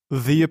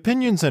The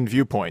opinions and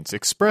viewpoints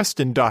expressed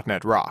in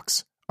 .NET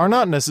Rocks are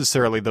not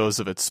necessarily those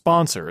of its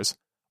sponsors,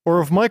 or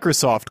of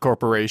Microsoft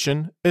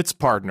Corporation, its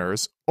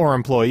partners, or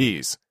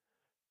employees.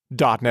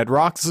 .NET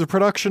Rocks is a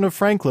production of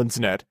Franklin's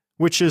Net,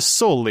 which is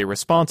solely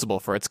responsible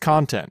for its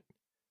content.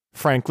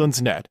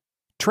 Franklin's Net,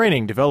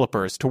 training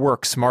developers to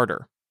work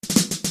smarter.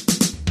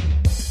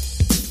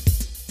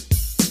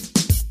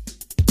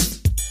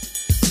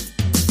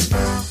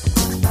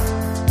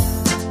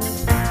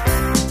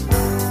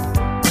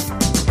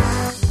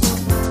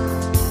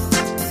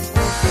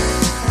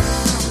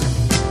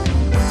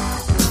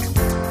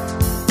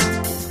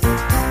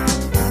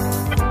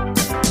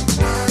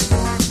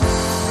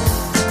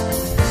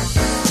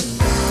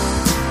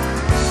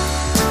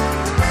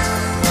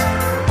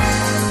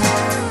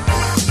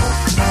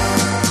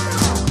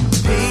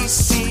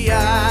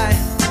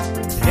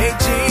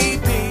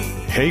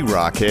 Hey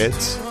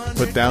Rockheads,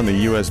 put down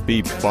the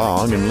USB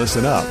bong and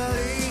listen up.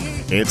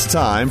 It's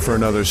time for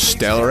another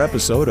stellar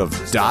episode of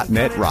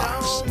 .NET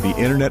Rocks, the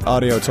internet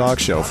audio talk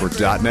show for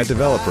 .NET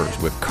developers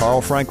with Carl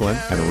Franklin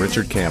and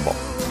Richard Campbell.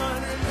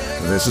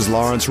 This is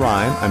Lawrence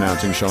Ryan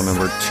announcing show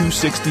number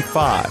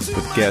 265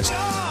 with guest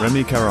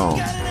Remi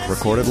Caron,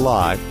 recorded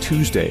live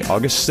Tuesday,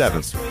 August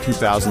 7th,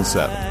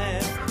 2007.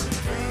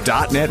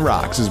 .NET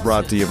Rocks is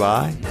brought to you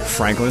by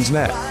Franklin's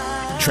Net,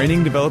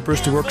 training developers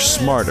to work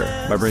smarter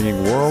by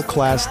bringing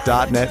world-class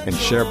 .NET and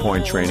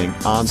SharePoint training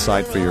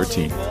on-site for your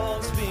team.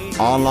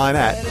 Online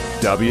at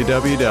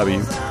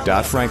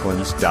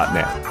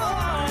www.franklins.net.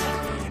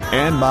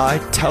 And by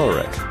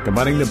Telerik,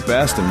 combining the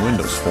best in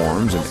Windows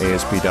Forms and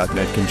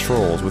ASP.NET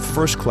controls with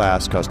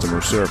first-class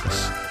customer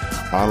service.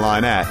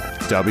 Online at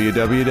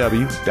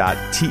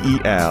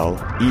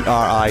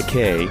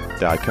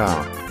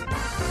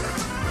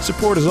www.telerik.com.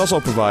 Support is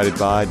also provided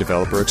by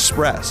Developer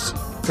Express,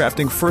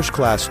 crafting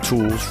first-class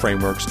tools,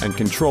 frameworks, and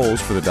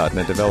controls for the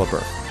 .NET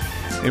developer.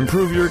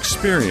 Improve your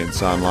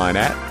experience online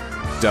at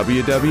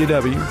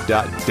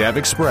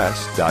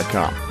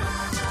www.devexpress.com.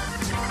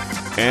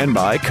 And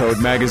by Code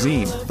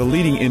Magazine, the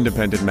leading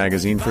independent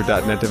magazine for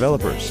 .NET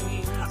developers.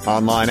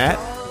 Online at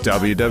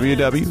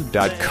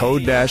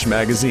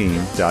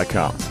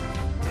www.code-magazine.com.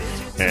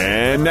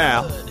 And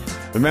now,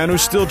 the man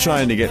who's still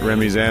trying to get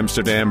Remi's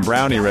Amsterdam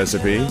brownie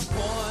recipe,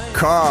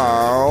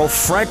 Carl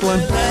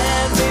Franklin.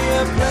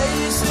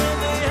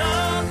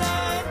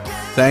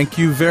 Thank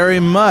you very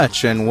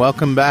much, and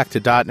welcome back to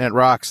 .NET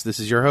Rocks. This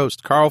is your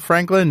host, Carl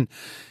Franklin,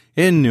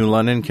 in New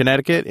London,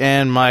 Connecticut,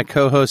 and my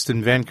co-host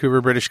in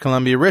Vancouver, British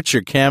Columbia,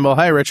 Richard Campbell.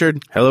 Hi,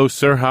 Richard. Hello,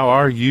 sir. How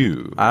are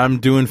you? I'm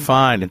doing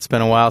fine. It's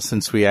been a while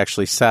since we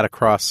actually sat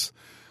across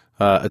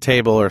a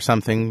table or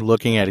something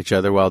looking at each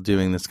other while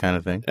doing this kind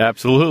of thing.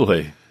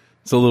 Absolutely.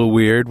 It's a little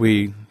weird.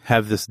 We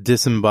have this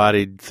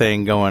disembodied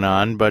thing going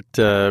on, but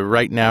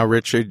right now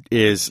Richard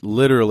is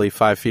literally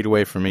 5 feet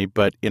away from me,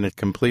 but in a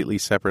completely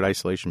separate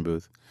isolation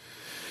booth.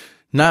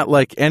 Not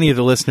like any of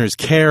the listeners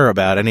care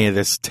about any of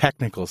this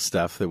technical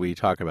stuff that we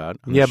talk about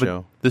on the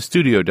show. But the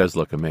studio does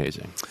look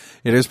amazing.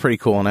 It is pretty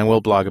cool, and I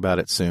will blog about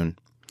it soon.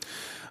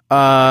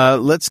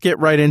 Let's get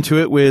right into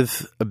it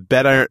with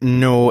Better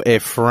Know a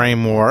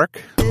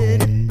Framework.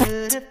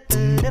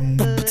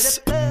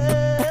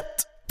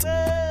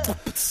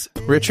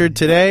 Richard,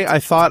 today I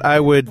thought I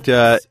would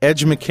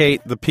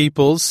educate the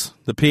peeps,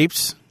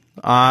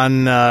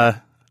 on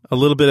a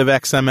little bit of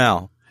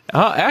XML.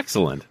 Oh,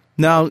 excellent.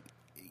 Now,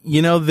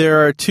 you know,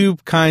 there are two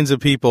kinds of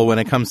people when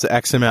it comes to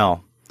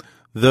XML.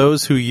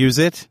 Those who use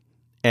it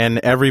and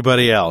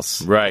everybody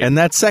else. Right. And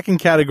that second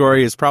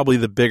category is probably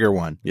the bigger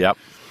one. Yep.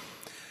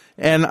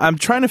 And I'm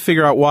trying to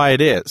figure out why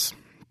it is.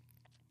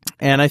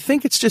 And I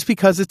think it's just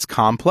because it's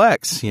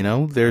complex, you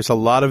know. There's a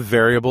lot of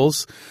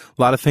variables,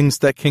 a lot of things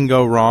that can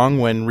go wrong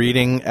when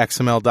reading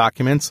XML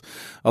documents,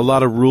 a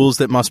lot of rules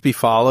that must be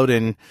followed,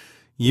 and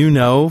you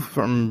know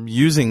from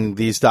using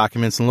these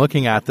documents and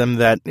looking at them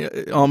that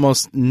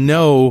almost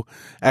no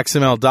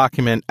XML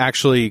document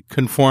actually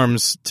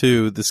conforms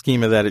to the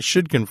schema that it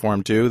should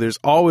conform to. There's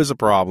always a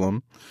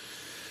problem.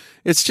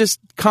 It's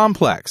just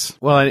complex.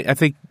 Well, I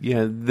think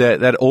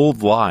that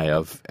old lie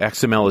of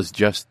XML is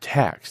just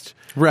text.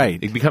 Right.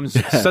 It becomes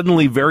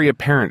suddenly very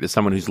apparent to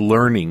someone who's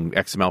learning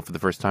XML for the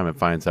first time and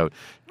finds out,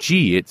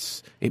 gee,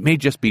 it may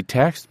just be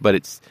text, but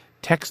it's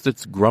text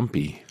that's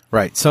grumpy.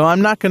 Right. So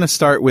I'm not going to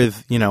start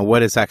with,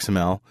 what is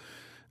XML,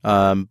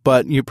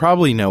 but you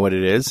probably know what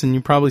it is, and you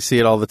probably see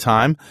it all the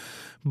time.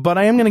 But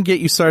I am going to get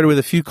you started with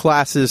a few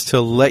classes to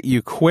let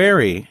you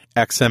query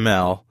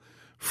XML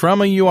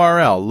from a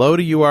URL. Load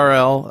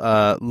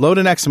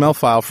an XML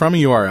file from a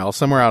URL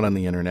somewhere out on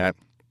the internet,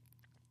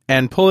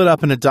 and pull it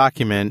up in a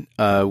document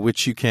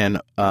which you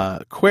can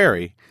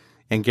query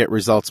and get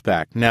results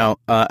back. Now,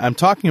 I'm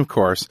talking, of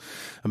course,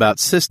 about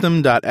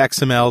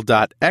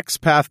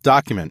system.xml.xpath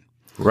document.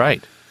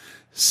 Right.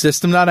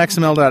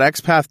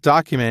 System.xml.xpath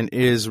document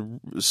is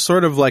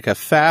sort of like a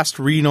fast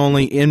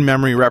read-only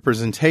in-memory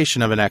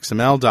representation of an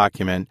XML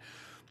document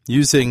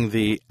using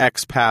the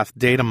XPath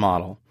data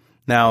model.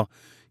 Now,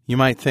 you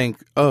might think,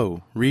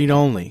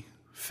 read-only,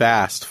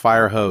 fast,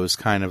 fire hose,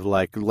 kind of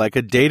like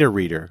a data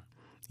reader.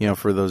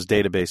 for those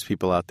database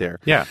people out there.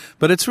 Yeah.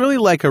 But it's really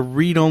like a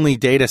read-only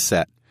data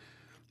set.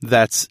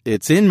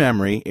 It's in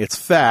memory, it's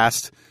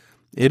fast,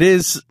 it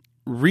is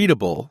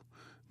readable,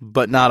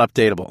 but not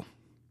updatable.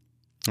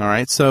 All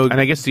right, so... And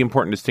I guess the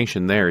important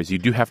distinction there is you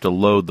do have to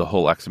load the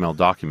whole XML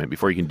document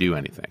before you can do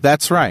anything.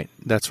 That's right.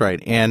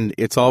 And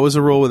it's always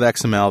a rule with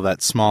XML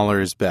that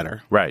smaller is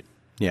better. Right.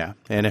 Yeah,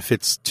 and if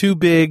it's too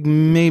big,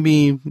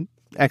 maybe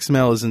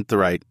XML isn't the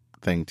right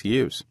thing to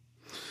use.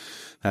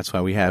 That's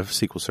why we have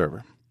SQL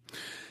Server.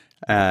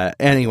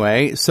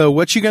 Anyway, so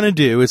what you're going to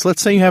do is,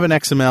 let's say you have an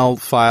XML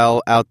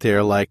file out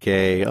there like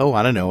an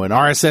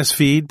RSS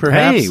feed,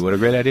 perhaps. Hey, what a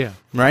great idea.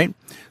 Right?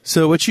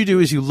 So what you do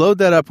is you load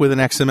that up with an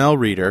XML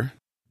reader,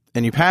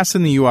 and you pass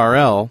in the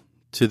URL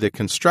to the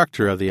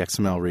constructor of the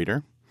XML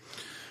reader.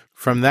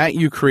 From that,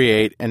 you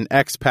create an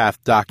XPath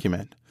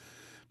document,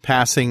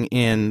 passing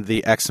in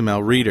the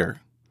XML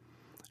reader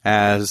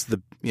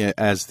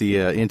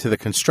into the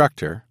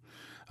constructor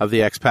of the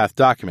XPath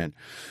document.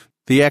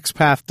 The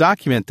XPath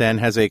document then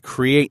has a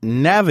create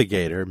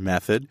navigator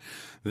method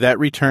that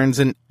returns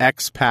an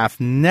XPath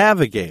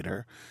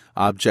navigator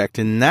object,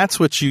 and that's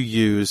what you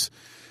use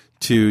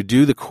to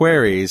do the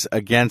queries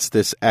against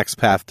this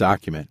XPath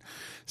document.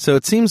 So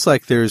it seems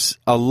like there's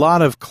a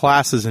lot of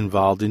classes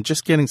involved in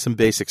just getting some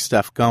basic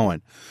stuff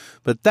going.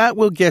 But that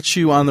will get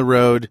you on the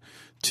road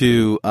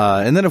to,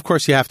 and then of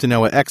course you have to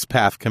know what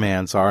XPath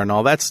commands are and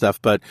all that stuff.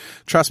 But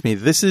trust me,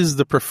 this is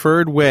the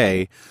preferred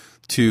way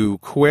to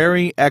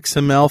query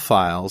XML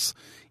files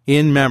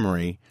in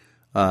memory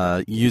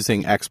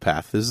using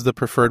XPath. This is the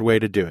preferred way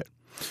to do it.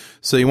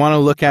 So you want to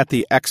look at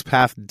the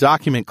XPath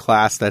document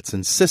class that's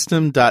in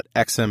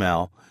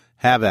system.xml.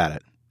 Have at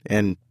it.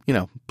 And,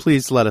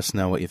 please let us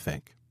know what you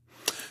think.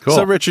 Cool.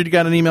 So, Richard, you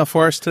got an email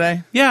for us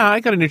today? Yeah,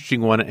 I got an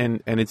interesting one,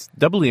 and it's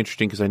doubly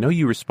interesting because I know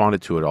you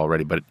responded to it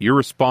already, but your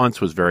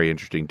response was very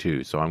interesting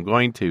too. So I'm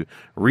going to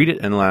read it,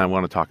 and I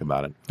want to talk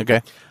about it.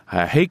 Okay.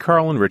 Hey,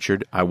 Carl and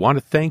Richard, I want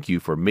to thank you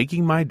for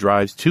making my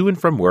drives to and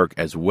from work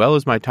as well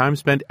as my time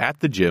spent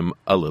at the gym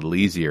a little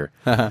easier.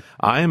 I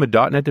am a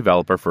 .NET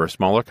developer for a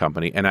smaller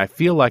company, and I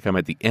feel like I'm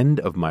at the end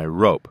of my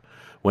rope.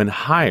 When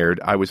hired,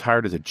 I was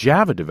hired as a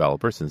Java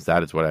developer, since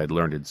that is what I had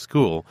learned in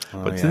school.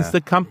 Since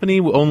the company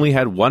only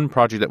had one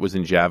project that was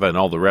in Java and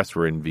all the rest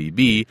were in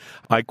VB,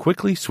 I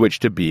quickly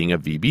switched to being a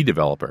VB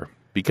developer.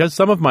 Because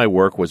some of my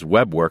work was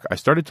web work, I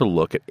started to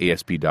look at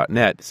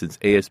ASP.NET, since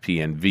ASP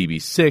and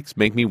VB6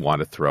 make me want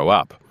to throw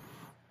up.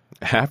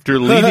 After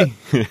leading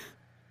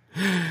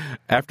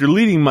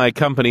my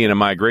company in a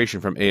migration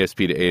from ASP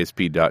to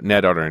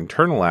ASP.NET on our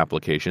internal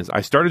applications,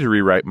 I started to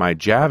rewrite my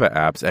Java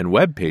apps and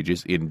web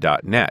pages in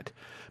 .NET.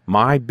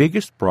 My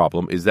biggest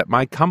problem is that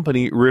my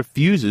company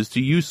refuses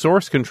to use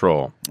source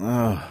control.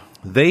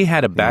 They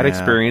had a bad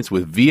experience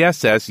with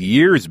VSS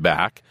years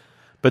back,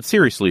 but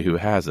seriously, who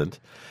hasn't?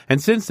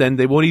 And since then,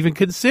 they won't even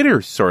consider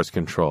source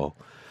control.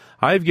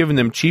 I've given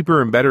them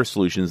cheaper and better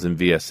solutions than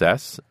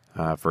VSS,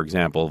 for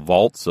example,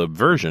 Vault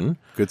Subversion.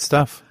 Good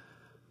stuff.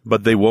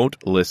 But they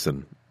won't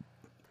listen.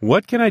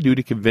 What can I do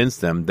to convince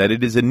them that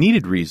it is a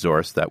needed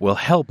resource that will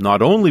help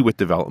not only with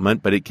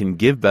development, but it can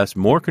give us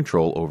more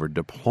control over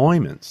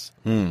deployments?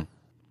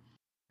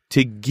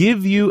 To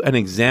give you an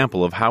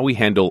example of how we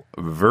handle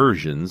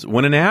versions,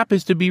 when an app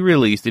is to be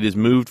released, it is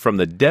moved from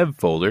the dev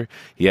folder,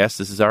 yes,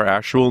 this is our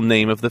actual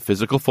name of the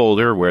physical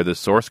folder where the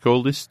source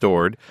code is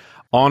stored,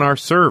 on our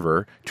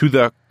server, to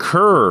the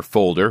cur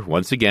folder,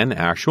 once again,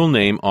 actual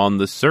name on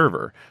the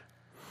server.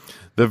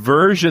 The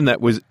version that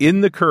was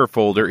in the cur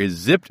folder is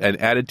zipped and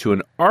added to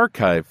an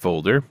archive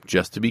folder.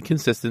 Just to be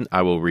consistent,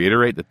 I will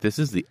reiterate that this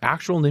is the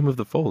actual name of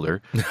the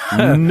folder.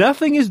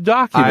 Nothing is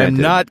documented.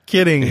 I'm not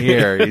kidding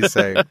here, he's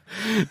saying.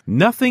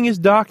 Nothing is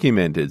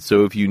documented,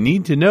 so if you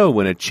need to know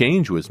when a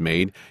change was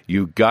made,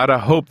 you gotta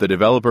hope the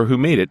developer who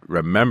made it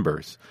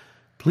remembers.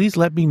 Please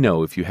let me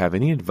know if you have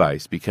any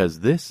advice, because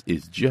this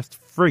is just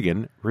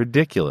friggin'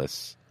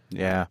 ridiculous.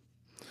 Yeah.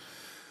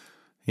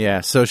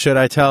 Yeah, so should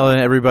I tell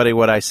everybody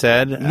what I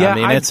said? Yeah, I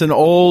mean, it's an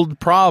old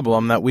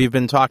problem that we've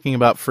been talking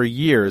about for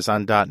years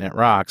on .NET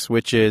Rocks,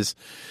 which is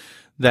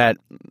that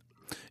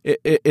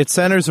it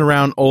centers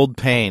around old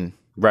pain.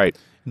 Right.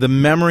 The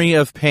memory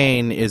of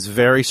pain is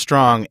very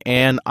strong,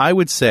 and I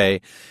would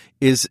say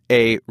is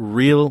a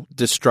real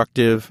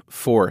destructive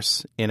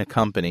force in a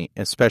company,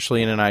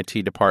 especially in an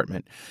IT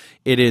department.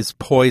 It is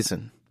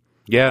poison.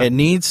 Yeah. It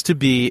needs to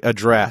be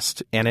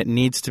addressed, and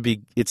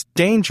it's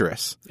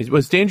dangerous. It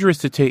was dangerous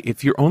to take,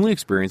 if your only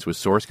experience with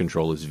source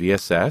control is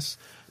VSS,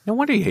 no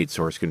wonder you hate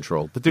source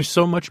control, but there's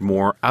so much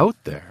more out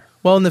there.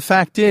 Well, and the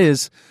fact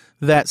is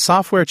that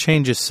software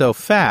changes so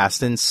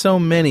fast, and so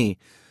many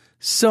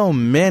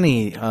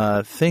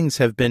things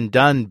have been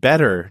done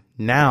better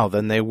now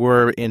than they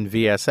were in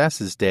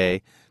VSS's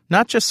day,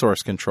 not just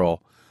source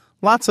control,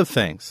 lots of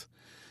things.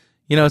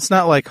 It's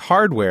not like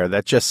hardware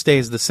that just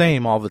stays the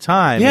same all the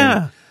time.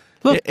 Yeah.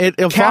 Look, it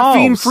evolves.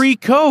 Caffeine-free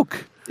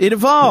Coke. It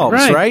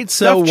evolves, right?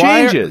 So Stuff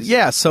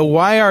changes. So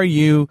why are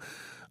you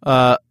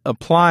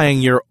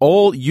applying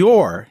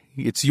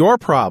it's your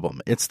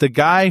problem. It's the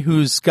guy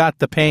who's got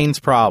the pains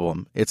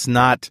problem. It's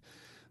not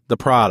the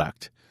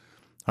product.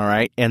 All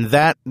right? And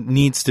that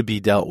needs to be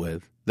dealt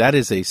with. That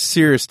is a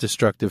serious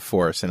destructive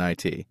force in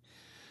IT.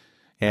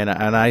 And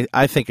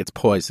I think it's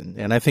poison.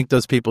 And I think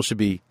those people should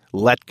be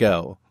let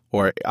go.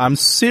 Or I'm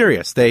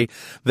serious. They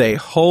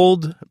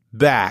hold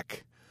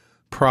back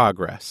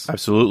progress.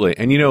 Absolutely.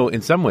 And,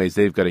 in some ways,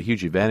 they've got a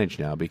huge advantage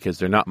now because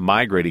they're not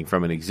migrating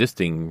from an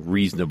existing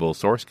reasonable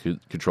source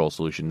control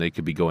solution. They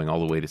could be going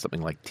all the way to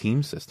something like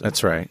Team System.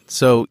 That's right.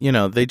 So,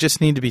 they just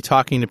need to be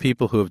talking to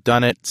people who have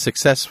done it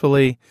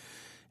successfully.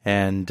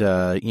 And,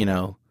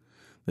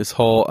 this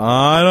whole,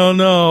 I don't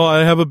know,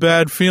 I have a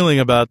bad feeling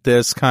about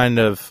this kind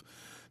of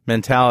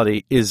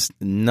mentality is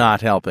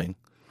not helping.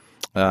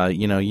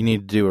 You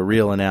need to do a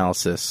real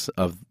analysis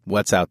of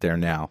what's out there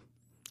now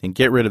and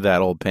get rid of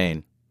that old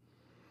pain.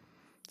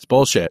 It's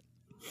bullshit.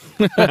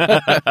 And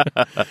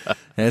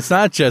it's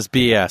not just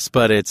BS,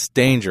 but it's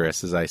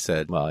dangerous, as I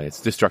said. Well,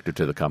 it's destructive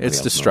to the company.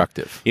 It's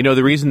destructive.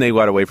 The reason they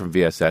got away from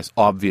VSS,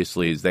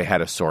 obviously, is they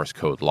had a source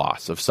code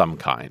loss of some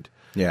kind.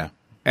 Yeah.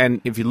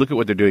 And if you look at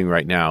what they're doing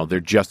right now, they're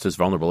just as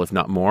vulnerable, if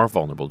not more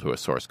vulnerable, to a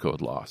source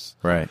code loss.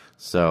 Right.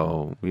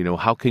 So,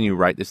 how can you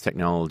write this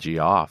technology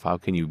off? How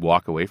can you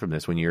walk away from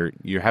this when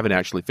you haven't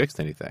actually fixed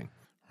anything?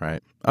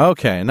 Right.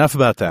 Okay, enough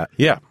about that.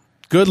 Yeah.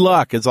 Good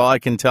luck is all I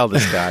can tell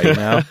this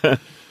guy,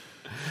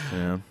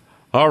 Yeah.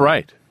 All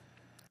right.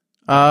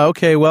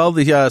 Okay, well,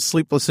 the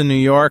Sleepless in New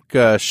York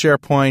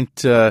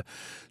SharePoint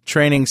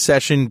training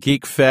session,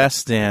 Geek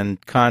Fest, and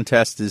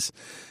contest is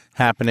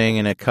happening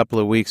in a couple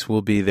of weeks.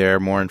 We'll be there.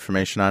 More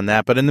information on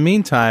that. But in the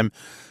meantime,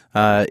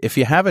 if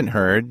you haven't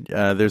heard,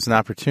 there's an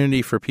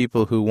opportunity for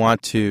people who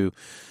want to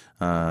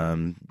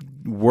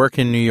work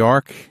in New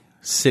York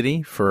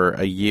City for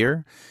a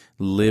year,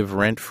 live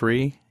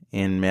rent-free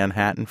in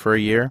Manhattan for a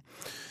year.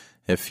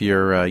 If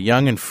you're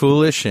young and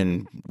foolish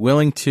and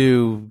willing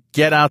to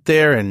get out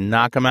there and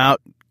knock them out,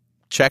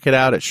 check it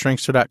out at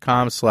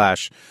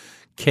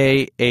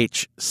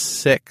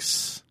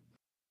shrinkster.com/KH6.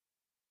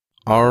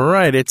 All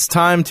right, it's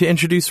time to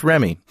introduce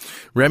Remi.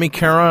 Remi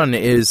Caron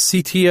is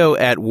CTO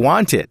at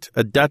Want-It,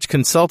 a Dutch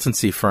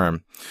consultancy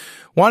firm.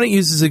 Want-It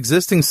uses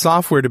existing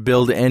software to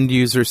build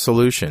end-user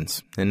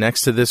solutions. And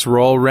next to this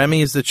role, Remi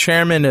is the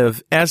chairman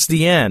of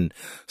SDN,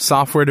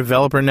 Software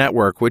Developer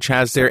Network, which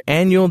has their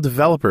annual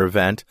developer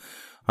event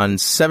on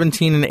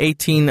 17 and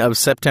 18 of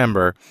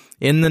September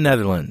in the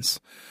Netherlands.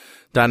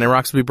 .NET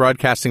Rocks will be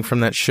broadcasting from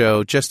that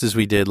show just as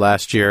we did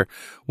last year.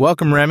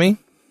 Welcome, Remi.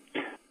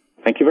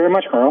 Thank you very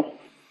much, Carl.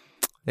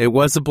 It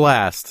was a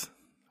blast.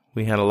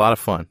 We had a lot of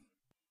fun.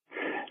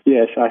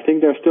 Yes, I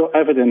think there's still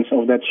evidence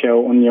of that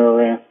show on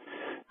your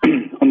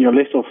on your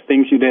list of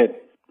things you did.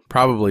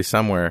 Probably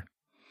somewhere.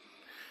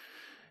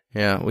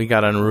 Yeah, we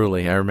got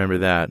unruly. I remember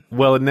that.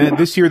 Well, and then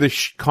this year the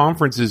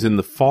conference is in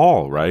the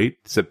fall, right?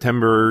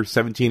 September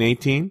 17,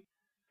 18?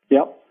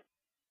 Yep.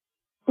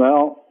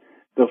 Well,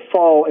 the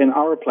fall in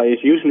our place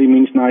usually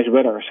means nice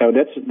weather, so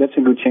that's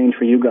a good change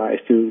for you guys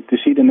to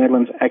see the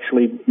Netherlands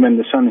actually when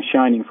the sun is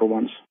shining for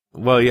once.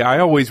 Well, yeah, I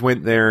always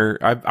went there.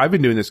 I've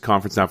been doing this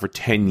conference now for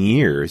 10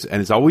 years,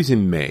 and it's always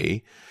in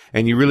May,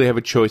 and you really have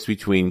a choice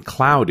between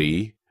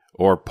cloudy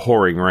or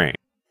pouring rain.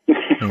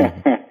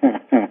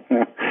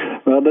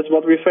 Well, that's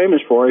what we're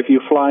famous for. If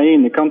you fly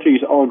in, the country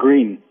is all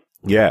green.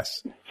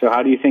 Yes. So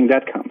how do you think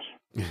that comes?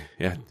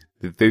 Yeah,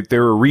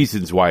 there are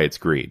reasons why it's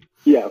green.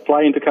 Yeah,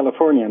 fly into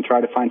California and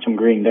try to find some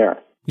green there.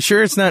 You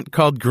sure it's not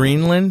called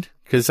Greenland?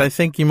 Because I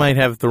think you might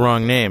have the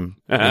wrong name.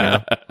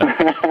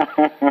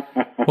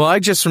 Well, I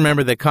just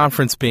remember the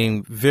conference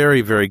being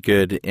very, very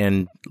good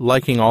and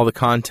liking all the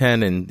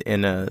content,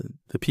 and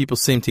the people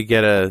seem to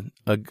get a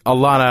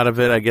lot out of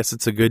it. I guess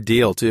it's a good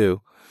deal,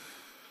 too.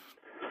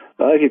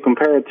 Well, if you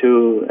compare it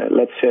to,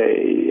 let's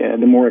say,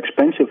 the more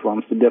expensive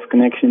ones, the Dev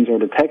Connections or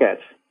the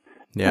TechEds,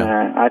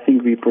 I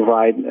think we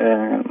provide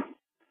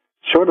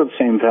sort of the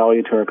same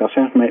value to our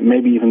customers,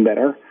 maybe even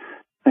better,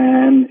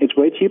 and it's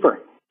way cheaper.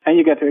 And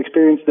you get to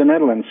experience the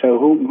Netherlands, so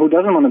who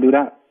doesn't want to do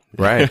that?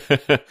 Right.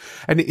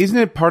 And isn't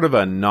it part of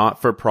a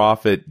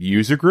not-for-profit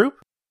user group?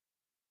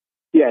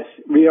 Yes,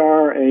 we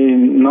are a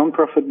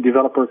non-profit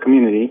developer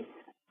community,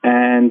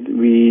 and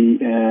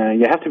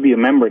you have to be a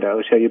member,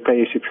 though, so you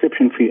pay a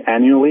subscription fee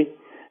annually,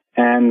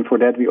 and for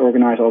that we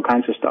organize all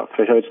kinds of stuff.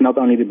 So it's not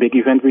only the big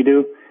event we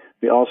do,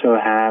 we also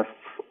have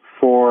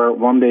 4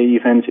 one-day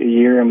events a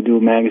year, and we do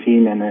a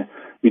magazine, and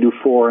we do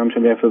forums,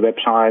 and we have a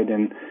website,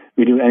 and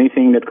we do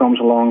anything that comes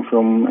along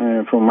from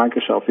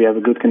Microsoft. We have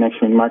a good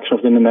connection with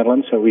Microsoft in the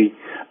Netherlands, so we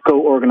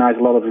co-organize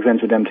a lot of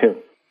events with them too.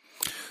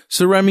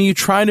 So, Remi, you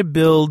try to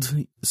build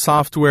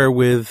software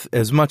with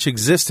as much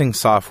existing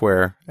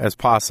software as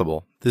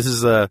possible. This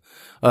is a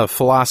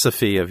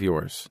philosophy of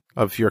yours,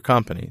 of your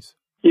companies.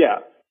 Yeah,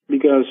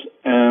 because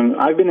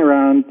I've been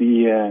around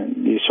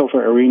the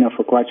software arena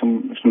for quite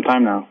some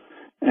time now,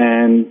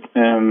 and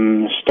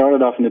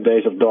started off in the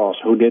days of DOS.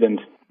 Who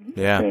didn't?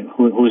 Yeah.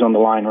 Who's on the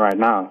line right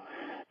now?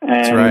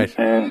 And, that's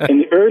right. In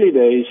the early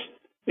days,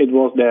 it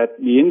was that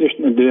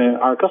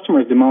our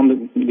customers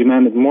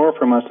demanded more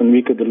from us than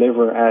we could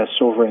deliver as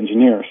software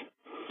engineers.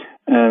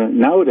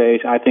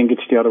 Nowadays, I think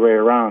it's the other way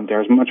around.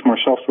 There's much more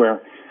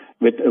software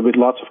with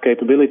lots of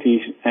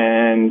capabilities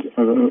and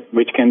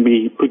which can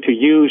be put to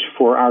use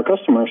for our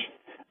customers,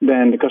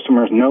 then the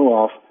customers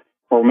know of,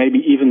 or maybe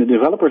even the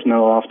developers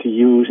know of, to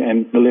use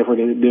and deliver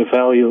the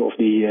value of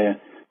the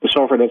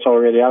software that's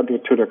already out there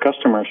to their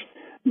customers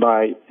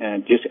by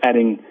just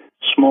adding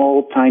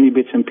small, tiny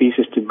bits and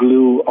pieces to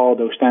glue all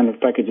those standard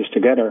packages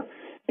together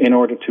in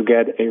order to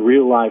get a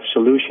real-life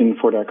solution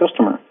for their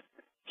customer.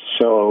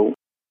 So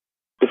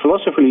the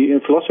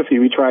philosophy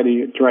we try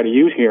to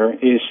use here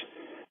is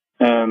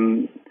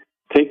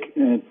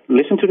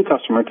listen to the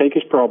customer, take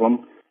his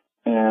problem,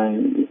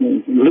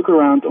 look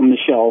around on the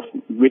shelf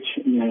which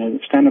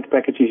standard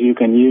packages you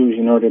can use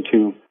in order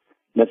to,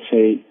 let's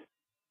say,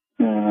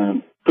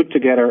 put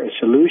together a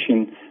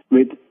solution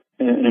with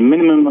a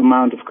minimum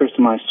amount of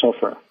customized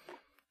software.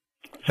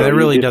 So it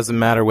really doesn't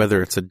matter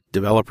whether it's a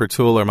developer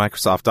tool or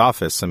Microsoft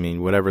Office. I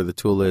mean, whatever the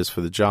tool is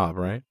for the job,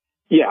 right?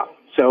 Yeah.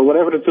 So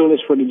whatever the tool is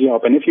for the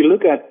job. And if you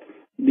look at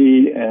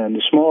the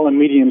small and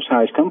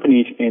medium-sized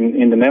companies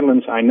in the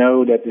Netherlands, I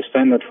know that the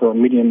standard for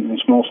medium and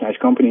small-sized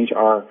companies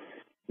are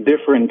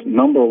different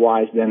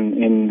number-wise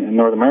than in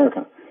North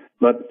America.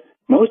 But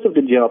most of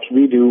the jobs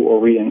we do or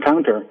we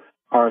encounter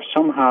are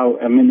somehow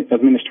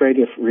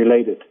administrative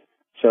related.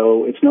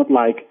 So it's not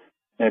like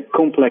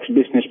complex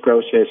business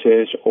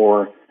processes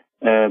or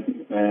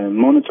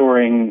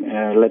monitoring,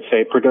 let's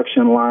say,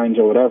 production lines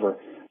or whatever.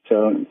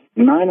 So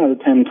 9 out of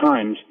 10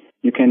 times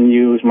you can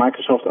use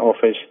Microsoft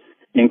Office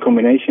in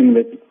combination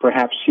with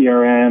perhaps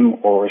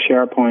CRM or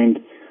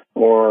SharePoint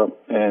or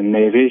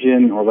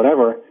Navision or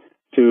whatever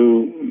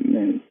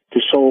to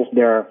solve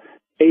their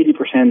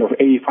 80% or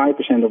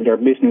 85% of their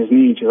business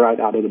needs right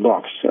out of the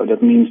box. So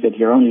that means that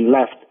you're only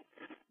left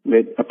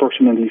with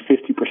approximately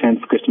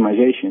 50% of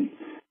customization,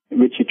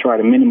 which you try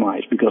to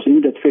minimize, because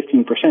in that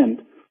 15%,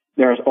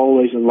 there's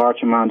always a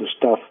large amount of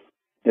stuff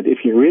that if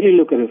you really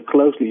look at it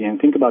closely and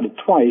think about it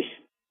twice,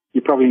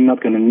 you're probably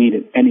not going to need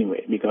it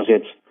anyway, because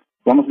it's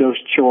one of those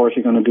chores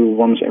you're going to do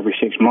once every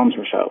 6 months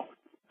or so.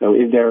 So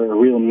is there a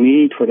real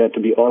need for that to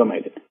be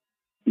automated?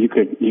 You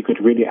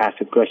could really ask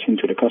that question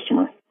to the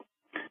customer.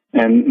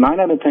 And 9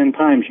 out of 10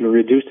 times you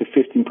reduce the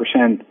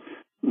 15%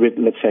 with,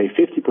 let's say,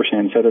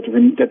 50%. So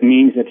that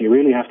means that you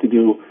really have to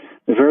do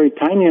a very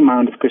tiny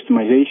amount of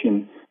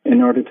customization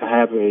in order to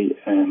have a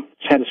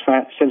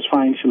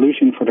satisfying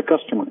solution for the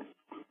customer.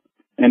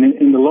 And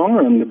in the long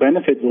run, the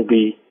benefit will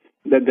be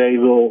that they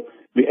will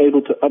be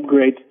able to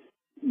upgrade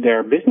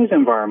their business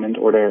environment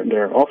or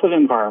their office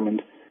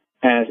environment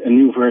as a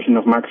new version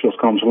of Microsoft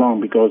comes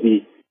along, because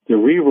the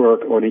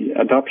rework or the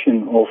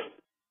adoption of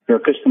their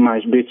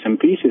customized bits and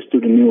pieces to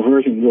the new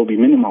version will be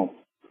minimal,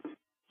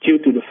 due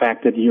to the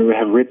fact that you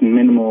have written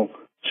minimal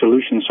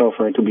solution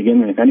software to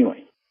begin with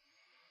anyway.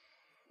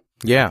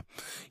 Yeah.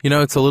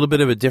 It's a little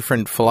bit of a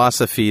different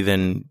philosophy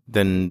than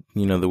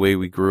the way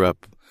we grew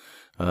up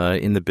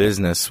in the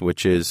business,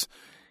 which is,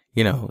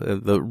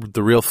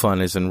 the real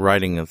fun is in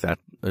writing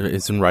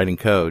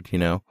code,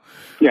 Yeah.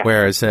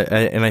 Whereas,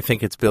 and I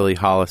think it's Billy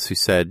Hollis who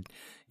said,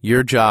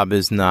 your job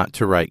is not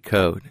to write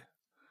code.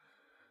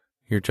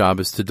 Your job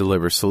is to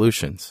deliver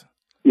solutions.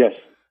 Yes.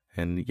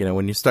 And,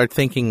 when you start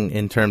thinking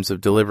in terms of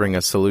delivering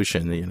a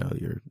solution,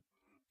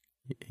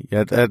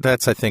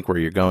 that's, I think, where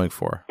you're going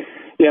for.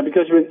 Yeah,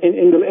 because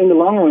in the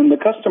long run, the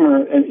customer,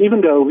 and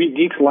even though we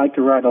geeks like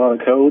to write a lot of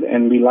code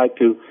and we like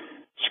to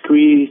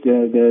squeeze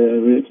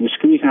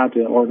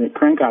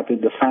crank out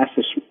the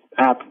fastest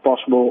app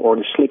possible or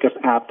the slickest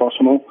app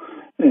possible,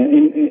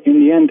 in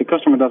the end, the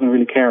customer doesn't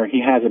really care.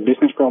 He has a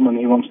business problem and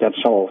he wants that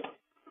solved,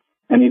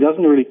 and he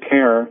doesn't really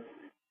care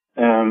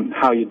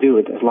how you do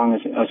it as long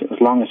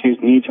as his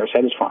needs are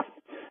satisfied,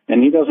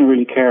 and he doesn't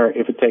really care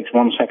if it takes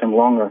 1 second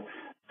longer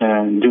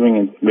doing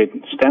it with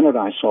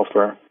standardized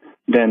software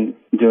than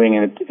doing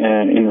it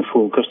in a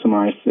full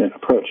customized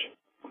approach.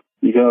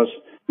 Because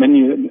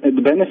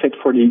the benefit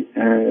for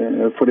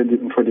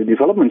the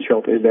development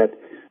shop is that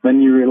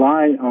when you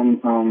rely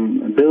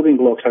on building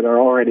blocks that are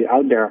already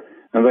out there,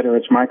 and whether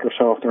it's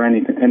Microsoft or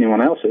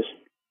anyone else's,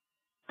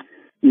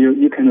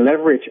 you can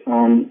leverage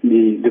on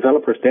the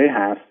developers they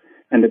have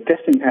and the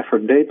testing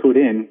effort they put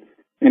in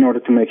order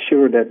to make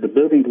sure that the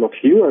building blocks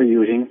you are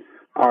using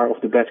are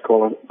of the best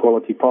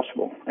quality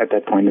possible at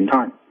that point in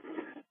time.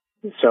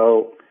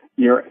 So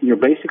you're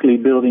basically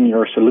building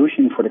your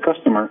solution for the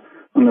customer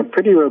on a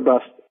pretty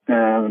robust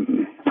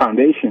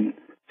foundation,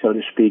 so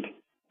to speak,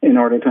 in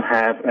order to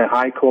have a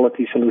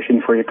high-quality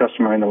solution for your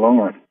customer in the long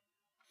run.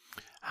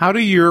 How do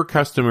your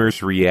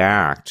customers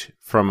react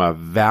from a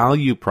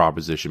value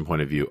proposition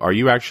point of view? Are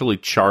you actually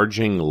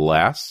charging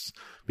less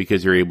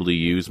because you're able to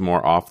use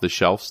more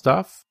off-the-shelf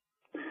stuff?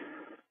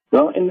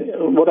 Well,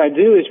 what I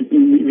do is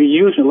we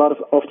use a lot of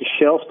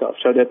off-the-shelf stuff,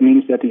 so that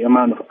means that the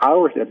amount of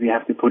hours that we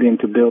have to put in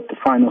to build the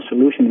final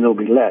solution will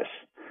be less.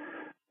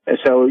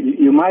 So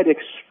you might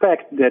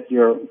expect that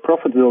your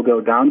profit will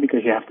go down because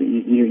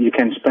you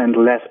can spend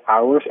less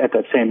hours at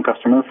that same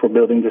customer for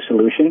building the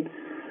solution.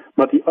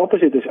 But the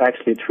opposite is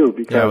actually true.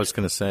 Because, I was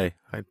going to say.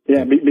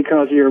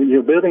 Because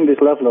you're building this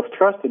level of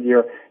trust that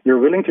you're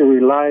willing to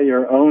rely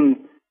your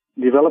own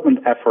development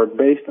effort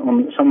based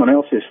on someone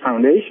else's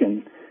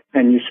foundation,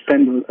 and you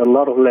spend a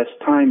lot of less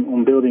time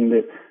on building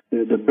the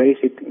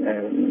basic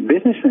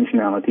business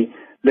functionality,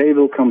 they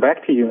will come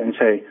back to you and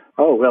say,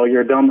 oh, well,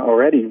 you're done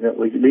already.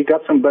 We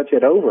got some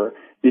budget over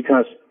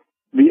because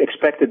we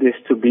expected this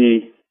to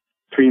be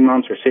 3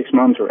 months or 6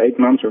 months or 8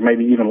 months or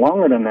maybe even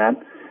longer than that.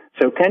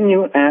 So can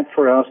you add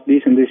for us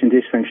this and this and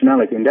this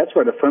functionality? And that's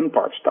where the fun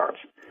part starts.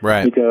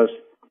 Right. Because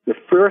the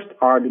first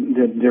are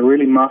the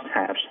really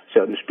must-haves,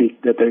 so to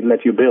speak, that they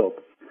let you build.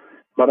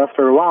 But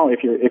after a while,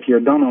 if you're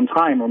done on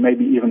time or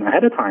maybe even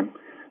ahead of time,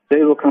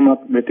 they will come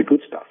up with the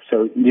good stuff.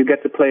 So you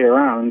get to play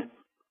around.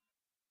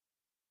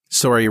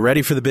 So are you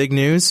ready for the big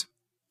news?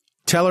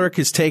 Telerik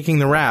is taking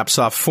the wraps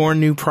off 4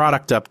 new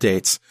product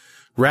updates.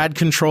 RAD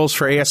controls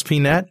for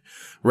ASP.NET,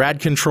 RAD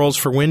controls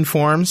for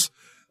WinForms,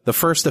 the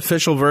first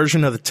official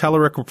version of the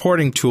Telerik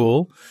reporting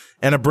tool,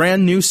 and a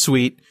brand new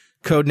suite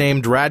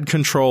codenamed RAD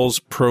Controls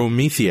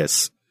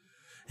Prometheus.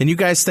 And you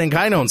guys think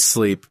I don't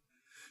sleep.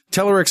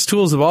 Telerik's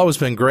tools have always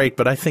been great,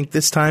 but I think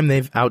this time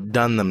they've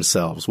outdone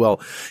themselves.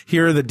 Well,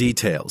 here are the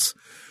details.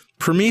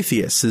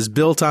 Prometheus is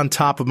built on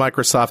top of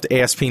Microsoft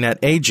ASP.NET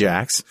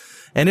Ajax,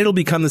 and it'll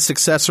become the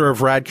successor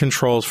of RAD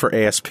controls for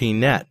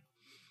ASP.NET.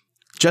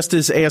 Just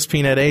as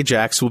ASP.NET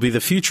Ajax will be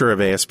the future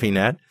of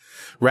ASP.NET,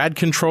 RAD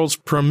controls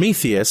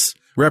Prometheus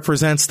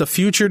represents the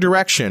future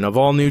direction of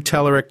all new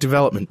Telerik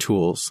development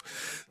tools.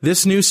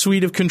 This new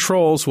suite of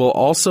controls will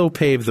also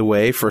pave the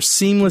way for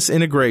seamless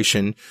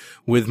integration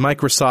with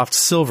Microsoft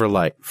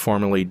Silverlight,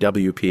 formerly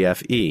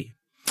WPFE.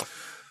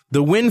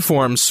 The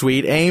WinForms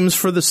suite aims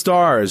for the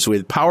stars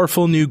with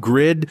powerful new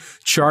grid,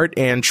 chart,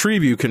 and tree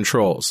view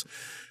controls.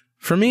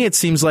 For me, it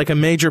seems like a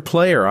major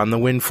player on the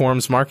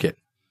WinForms market.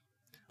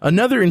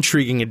 Another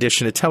intriguing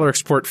addition to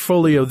Telerik's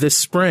portfolio this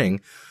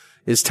spring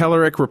is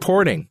Telerik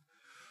Reporting.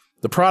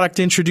 The product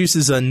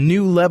introduces a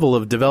new level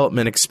of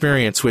development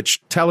experience,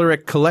 which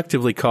Telerik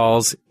collectively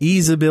calls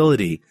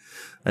easeability,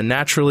 a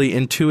naturally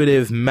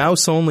intuitive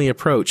mouse-only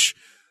approach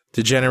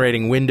to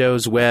generating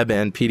Windows, web,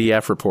 and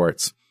PDF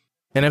reports.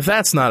 And if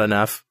that's not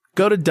enough,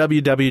 go to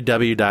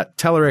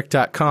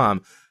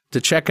www.telerik.com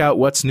to check out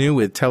what's new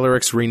with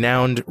Telerik's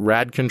renowned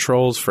RAD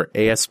controls for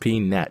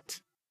ASP.NET.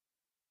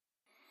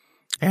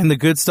 And the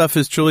good stuff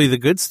is truly the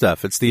good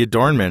stuff. It's the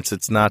adornments.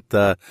 It's not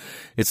the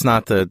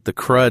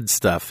crud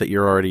stuff that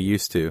you're already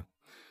used to.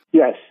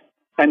 Yes,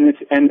 and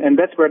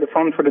that's where the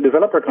fun for the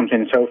developer comes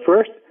in. So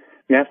first,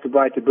 you have to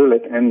bite the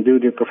bullet and do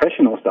the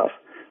professional stuff,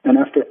 and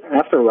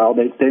after a while,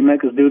 they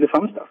make us do the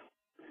fun stuff.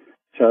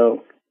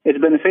 So it's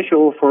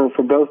beneficial for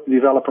both the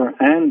developer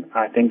and,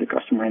 I think, the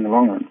customer in the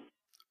long run.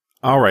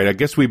 All right, I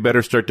guess we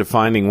better start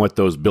defining what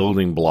those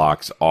building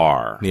blocks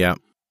are. Yeah.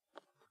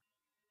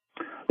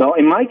 Well,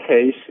 in my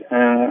case,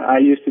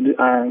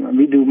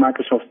 we do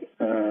Microsoft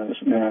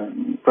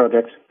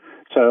projects.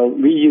 So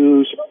we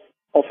use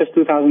Office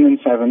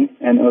 2007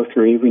 and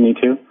 03. We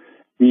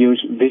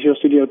use Visual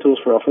Studio Tools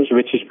for Office,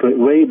 which is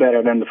way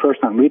better than the first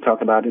time we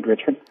talked about it,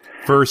 Richard.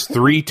 First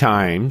 3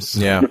 times.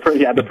 Yeah. The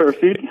first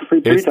three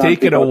It's times.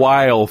 taken a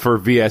while for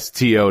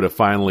VSTO to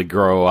finally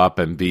grow up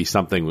and be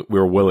something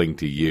we're willing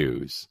to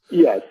use.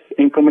 Yes,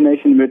 in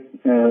combination with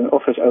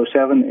Office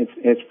 07,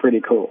 it's pretty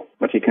cool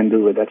what you can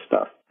do with that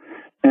stuff.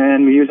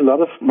 And we use a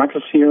lot of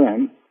Microsoft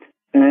CRM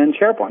and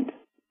SharePoint.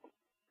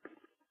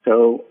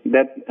 So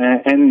that,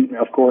 and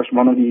of course,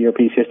 one of the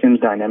ERP systems,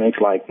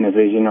 Dynamics like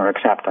Navision or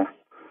Axapta.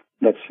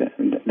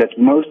 That's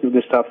most of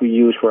the stuff we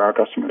use for our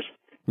customers.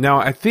 Now,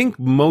 I think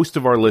most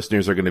of our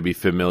listeners are going to be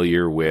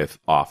familiar with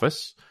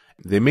Office.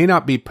 They may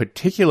not be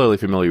particularly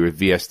familiar with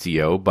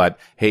VSTO, but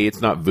hey, it's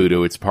not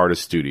Voodoo, it's part of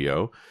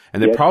Studio.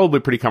 And they're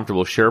probably pretty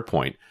comfortable with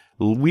SharePoint.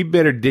 We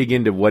better dig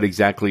into what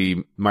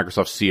exactly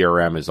Microsoft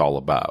CRM is all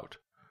about.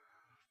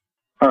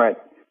 All right.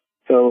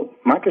 So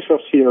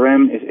Microsoft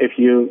CRM is, if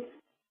you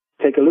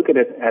take a look at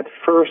it at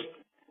first,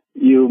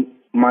 you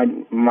might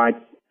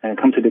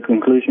come to the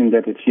conclusion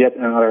that it's yet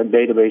another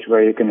database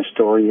where you can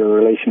store your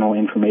relational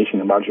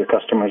information about your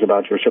customers,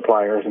 about your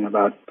suppliers, and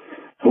about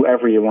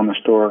whoever you want to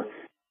store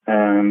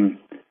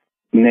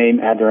name,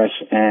 address,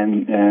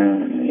 and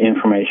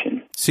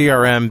information.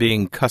 CRM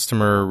being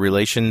Customer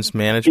Relations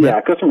Management?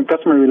 Yeah,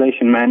 customer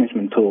relation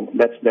management tool.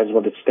 That's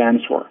what it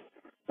stands for.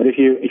 But if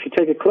you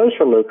take a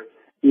closer look,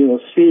 you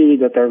will see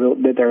that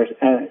there's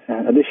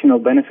additional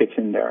benefits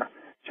in there.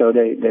 So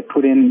they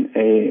put in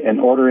an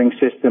ordering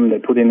system, they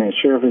put in a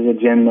service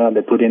agenda,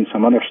 they put in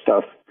some other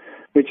stuff,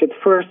 which at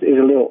first is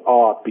a little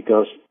odd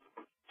because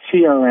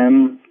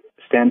CRM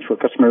stands for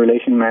Customer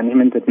Relation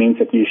Management. That means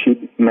that you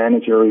should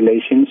manage your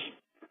relations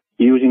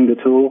using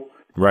the tool.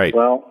 Right.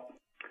 Well,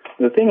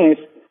 the thing is,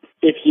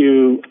 if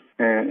you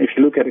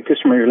look at a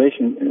customer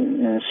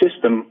relation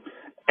system,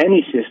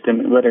 any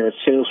system, whether it's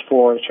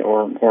Salesforce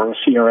or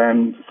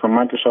CRM from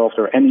Microsoft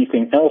or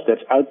anything else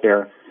that's out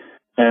there,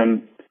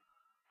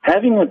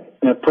 having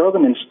a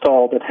program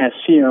installed that has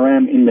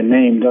CRM in the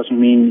name doesn't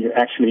mean you're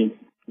actually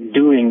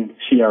doing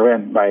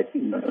CRM by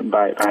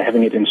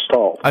having it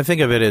installed. I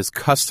think of it as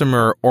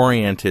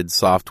customer-oriented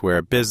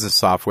software, business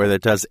software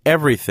that does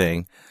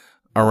everything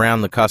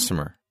around the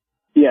customer.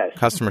 Yes.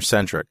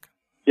 Customer-centric.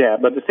 Yeah,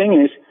 but the thing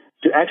is,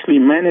 to actually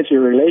manage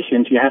your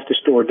relations, you have to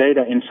store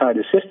data inside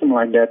a system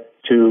like that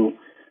to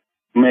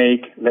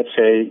make, let's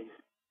say,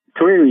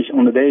 queries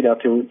on the data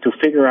to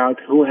figure out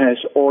who has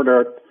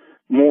ordered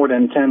more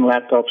than 10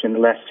 laptops in the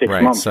last 6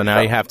 Right. months. So now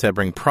you have to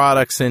bring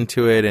products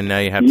into it, and now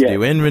you have to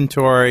do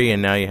inventory,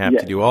 and now you have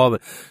to do all the.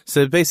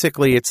 So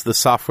basically, it's the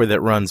software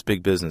that runs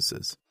big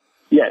businesses.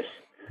 Yes.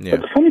 Yeah.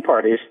 But the funny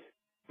part is,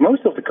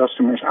 most of the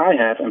customers I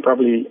have, and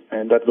probably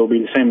that will be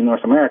the same in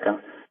North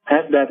America,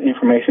 have that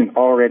information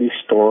already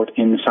stored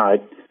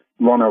inside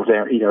one of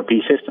their ERP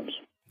systems.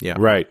 Yeah.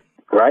 Right.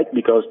 Right?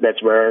 Because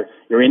that's where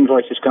your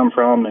invoices come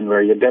from and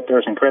where your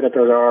debtors and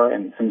creditors are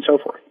and so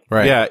forth.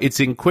 Right. Yeah, it's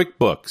in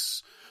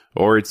QuickBooks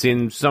or it's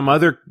in some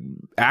other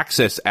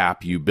Access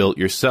app you built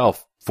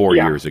yourself 4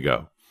 years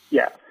ago.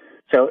 Yeah.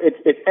 So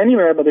it's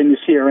anywhere but in the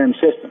CRM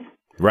system.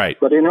 Right.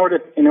 But in order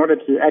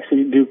to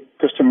actually do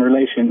customer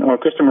relation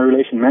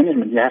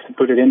management, you have to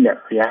put it in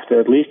there. You have to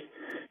at least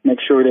make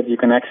sure that you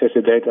can access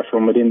the data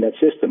from within that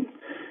system.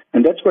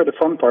 And that's where the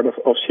fun part of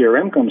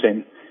CRM comes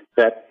in,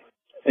 that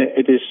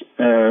it is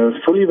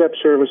fully web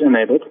service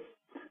enabled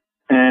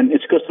and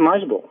it's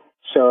customizable.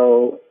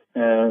 So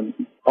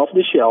off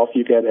the shelf,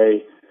 you get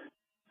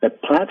a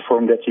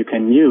platform that you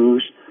can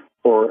use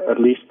or at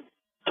least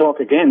talk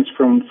against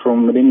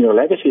from within your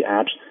legacy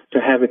apps to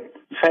have it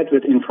fed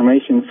with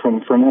information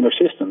from other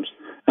systems.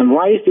 And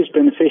why is this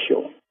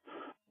beneficial?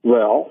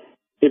 Well,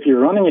 if you're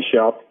running a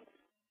shop,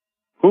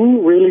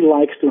 who really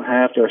likes to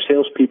have their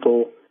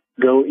salespeople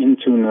go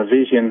into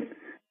Navision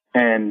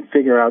and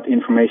figure out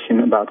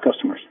information about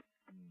customers?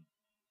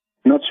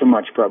 Not so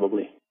much,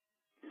 probably,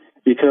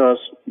 because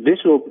this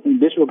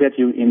will get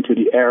you into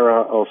the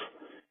era of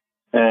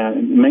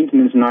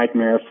maintenance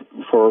nightmare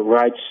for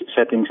rights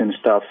settings and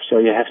stuff. So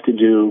you have to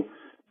do,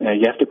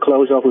 you have to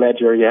close off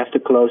Ledger, you have to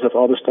close off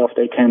all the stuff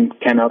they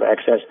cannot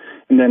access,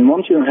 and then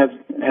once you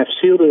have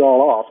sealed it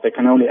all off, they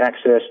can only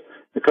access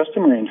the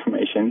customer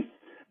information.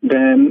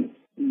 Then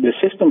the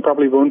system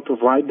probably won't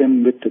provide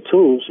them with the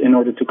tools in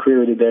order to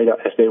query the data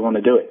as they want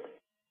to do it.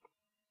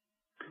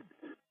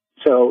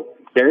 So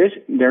there is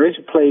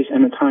a place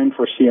and a time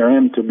for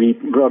CRM to be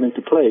brought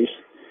into place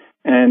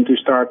and to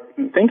start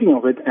thinking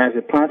of it as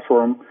a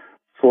platform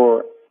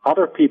for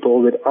other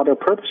people with other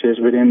purposes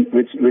within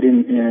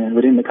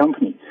the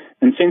company.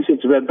 And since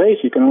it's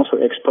web-based, you can also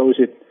expose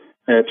it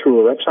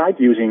through a website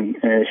using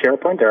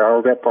SharePoint. There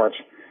are web parts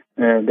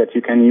that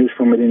you can use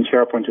from within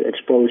SharePoint to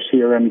expose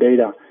CRM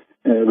data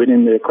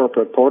within the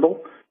corporate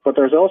portal. But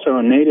there's also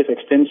a native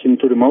extension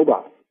to the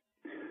mobile.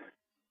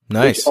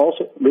 Nice.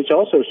 Which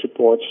also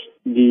supports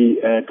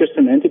the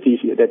custom entities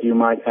that you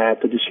might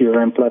add to the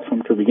CRM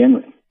platform to begin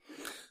with.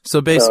 So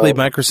basically,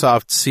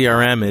 Microsoft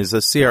CRM is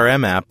a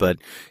CRM app, but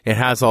it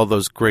has all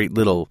those great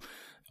little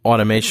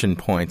automation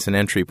points and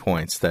entry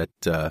points that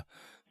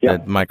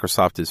that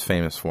Microsoft is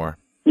famous for.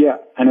 Yeah,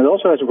 and it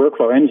also has a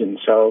workflow engine,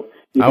 so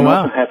you can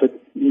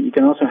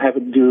also have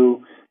it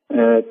do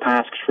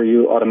tasks for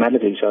you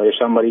automatically. So if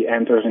somebody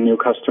enters a new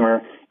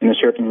customer in a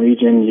certain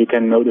region, you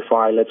can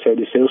notify, let's say,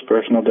 the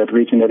salesperson of that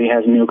region that he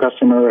has a new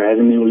customer or has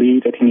a new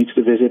lead that he needs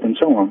to visit and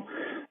so on.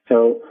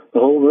 So the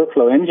whole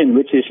workflow engine,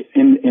 which is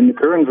in the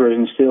current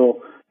version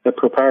still the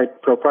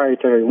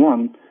proprietary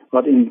one,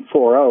 but in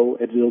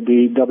 4.0 it will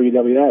be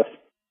WWF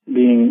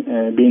being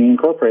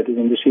incorporated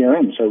in the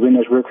CRM. So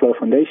Windows Workflow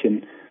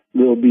Foundation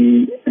will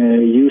be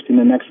used in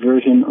the next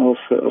version of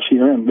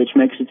CRM, which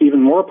makes it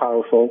even more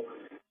powerful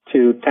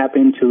to tap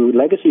into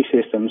legacy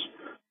systems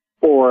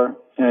or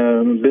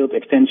build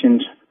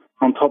extensions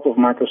on top of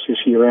Microsoft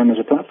CRM as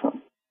a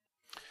platform.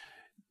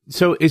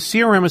 So is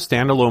CRM a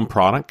standalone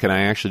product? Can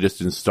I actually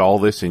just install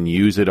this and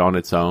use it on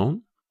its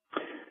own?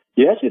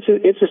 Yes,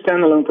 it's a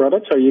standalone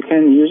product, so you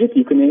can use it.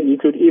 You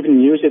could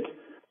even use it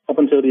up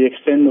until the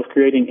extent of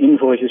creating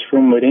invoices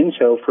from within,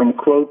 so from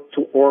quote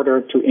to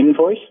order to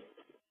invoice,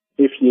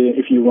 if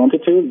you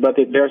wanted to. But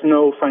there's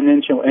no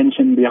financial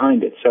engine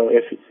behind it. So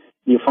if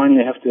you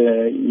finally have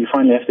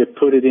to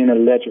put it in a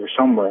ledger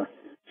somewhere.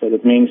 So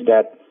that means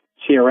that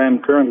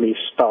CRM currently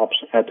stops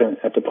at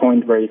the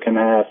point where you can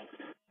have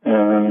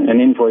an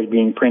invoice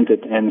being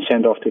printed and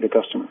sent off to the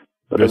customer.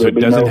 So it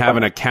doesn't have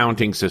an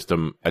accounting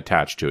system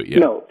attached to it yet?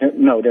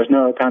 No, there's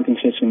no accounting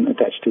system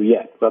attached to it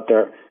yet. But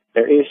there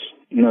is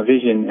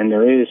Navision and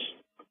there is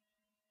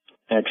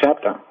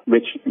Xapta,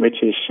 which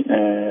is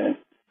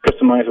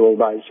customizable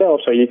by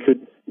itself. So you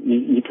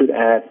could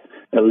add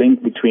a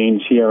link between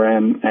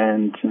CRM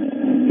and,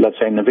 let's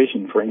say,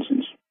 Navision, for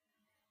instance.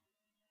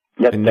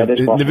 That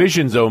is possible.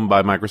 Navision's owned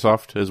by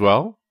Microsoft as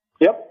well?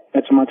 Yep.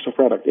 It's a Microsoft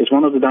product. It's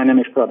one of the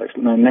Dynamics products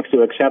next to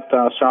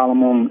Xapta,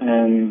 Salomon,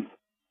 and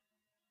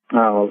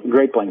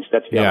Great Plains.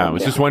 That's the other one. I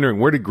was just wondering,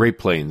 where did Great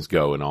Plains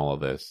go in all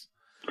of this?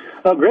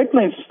 Well, Great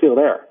Plains is still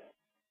there,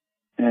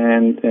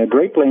 and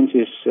Great Plains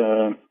is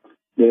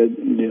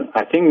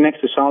I think next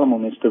to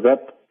Salomon is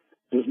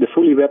the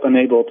fully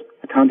web-enabled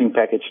accounting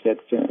package that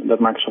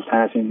Microsoft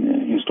has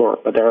in store.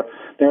 But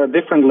there are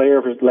different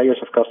layers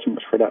of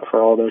customers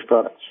for all those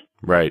products.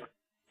 Right.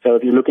 So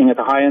if you're looking at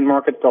the high-end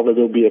market, probably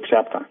will be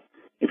Xapta.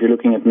 If you're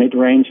looking at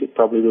mid-range, it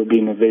probably will be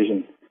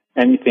Navision.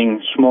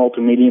 Anything small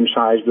to medium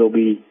size will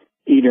be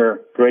either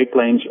Great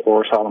Plains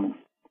or Solomon.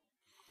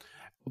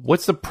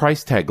 What's the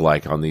price tag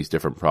like on these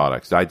different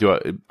products? I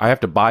have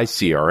to buy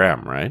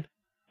CRM, right?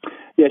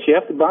 Yes, you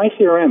have to buy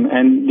CRM,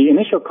 and the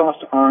initial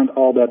costs aren't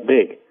all that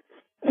big.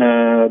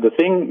 The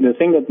thing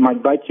that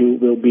might bite you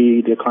will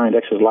be the client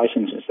access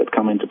licenses that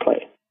come into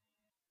play.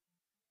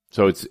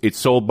 So it's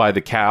sold by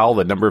the CAL,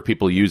 the number of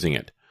people using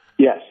it.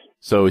 Yes.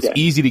 So it's yes.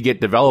 easy to get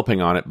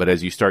developing on it, but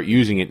as you start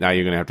using it, now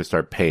you're going to have to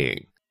start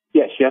paying.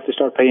 Yes, you have to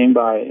start paying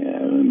by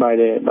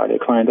the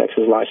client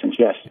access license.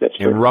 Yes, that's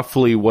true. And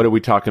roughly, what are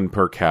we talking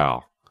per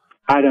CAL?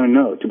 I don't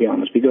know, to be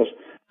honest, because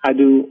I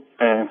do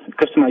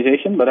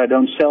customization, but I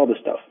don't sell the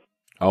stuff.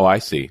 Oh, I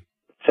see.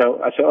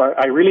 So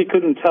I really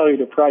couldn't tell you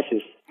the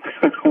prices.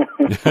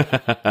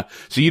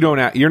 So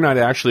you're not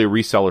actually a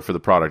reseller for the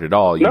product at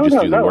all. You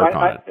just do the work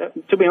on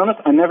it. To be honest,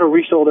 I never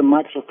resold a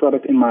Microsoft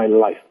product in my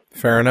life.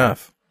 Fair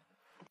enough.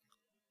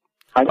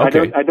 I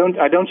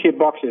don't ship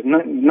boxes,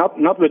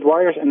 not with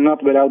wires and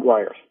not without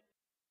wires.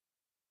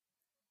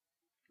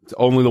 It's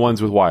only the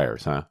ones with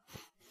wires, huh?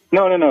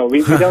 No.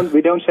 We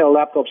don't sell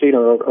laptops either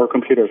or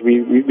computers.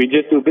 We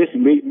just do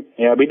business.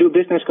 We do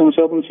business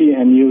consultancy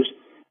and use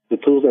the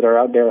tools that are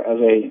out there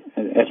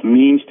as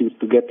means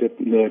to get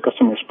the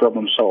customer's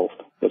problem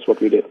solved. That's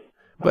what we do.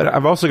 But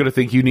I'm also going to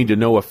think you need to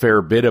know a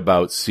fair bit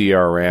about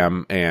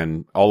CRM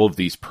and all of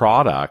these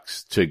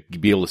products to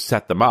be able to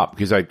set them up,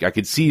 because I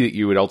could see that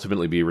you would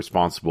ultimately be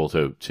responsible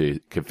to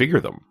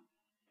configure them.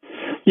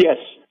 Yes.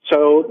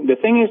 So the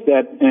thing is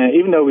that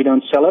even though we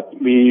don't sell it,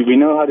 we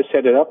know how to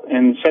set it up,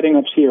 and setting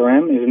up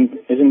CRM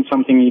isn't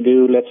something you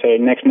do, let's say,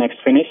 next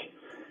finish.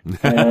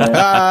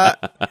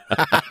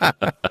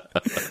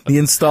 The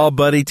Install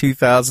Buddy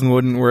 2000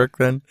 wouldn't work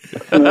then?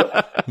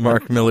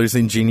 Mark Miller's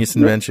ingenious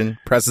invention.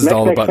 Presses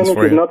all the buttons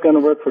for you. It's not going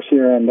to work for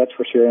CRM, that's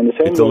for sure. And the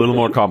same it's a little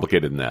more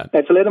complicated than that.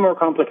 It's a little more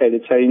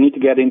complicated. So you need to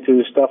get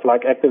into stuff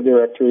like Active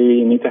Directory.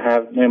 You need to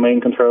have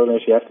domain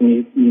controllers.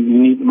 You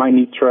might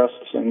need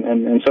trusts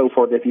and so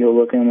forth if you're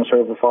working on a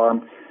server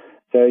farm.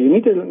 So you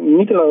need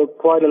to know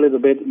quite a little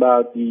bit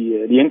about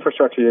the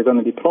infrastructure you're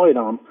going to deploy it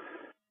on,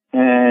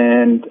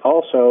 and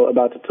also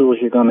about the tools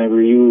you're going to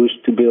reuse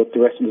to build the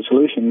rest of the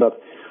solution. But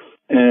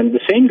the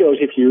same goes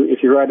if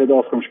you write it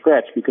all from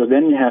scratch, because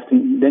then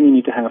you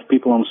need to have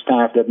people on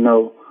staff that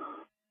know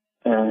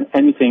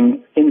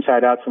anything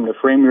inside out from the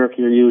framework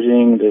you're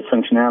using, the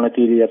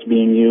functionality that's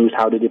being used,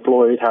 how to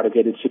deploy it, how to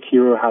get it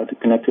secure, how to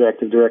connect to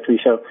Active Directory.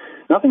 So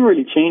nothing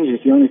really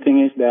changes. The only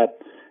thing is that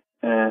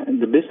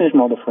the business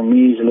model for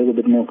me is a little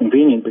bit more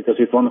convenient, because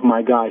if one of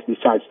my guys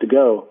decides to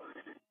go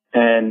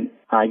and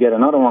I get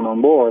another one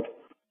on board,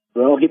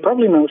 well, he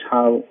probably knows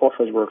how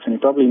Office works, and he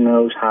probably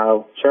knows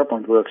how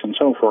SharePoint works, and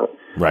so forth.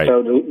 Right.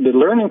 So the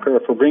learning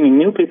curve for bringing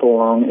new people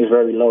along is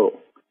very low,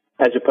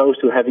 as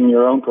opposed to having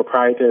your own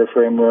proprietary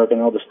framework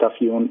and all the stuff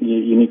you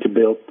need to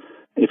build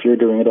if you're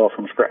doing it all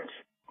from scratch.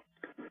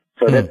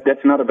 So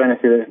that's another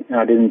benefit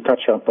I didn't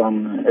touch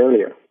on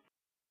earlier.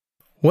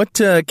 What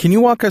can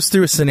you walk us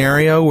through a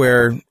scenario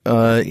where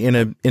in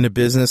a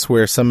business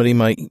where somebody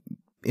might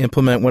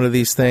implement one of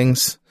these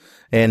things,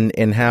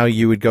 and how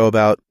you would go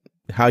about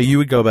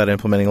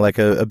implementing, like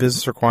a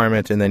business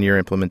requirement and then your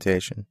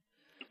implementation?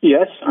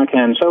 Yes, I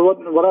can. So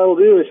what I will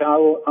do is I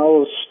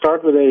will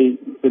start with a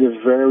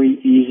very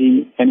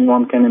easy,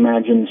 anyone can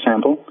imagine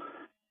sample.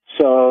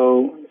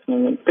 So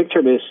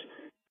picture this: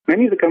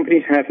 many of the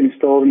companies have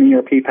installed an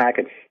ERP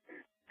package.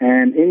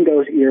 And in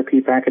those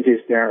ERP packages,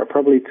 there are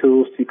probably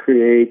tools to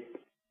create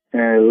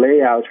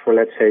layouts for,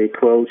 let's say,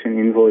 quotes and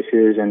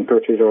invoices and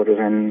purchase orders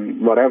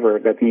and whatever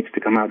that needs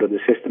to come out of the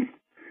system.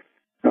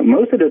 Now,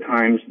 most of the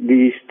times,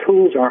 these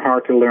tools are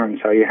hard to learn,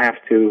 so you have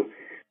to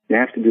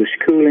do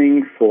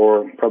schooling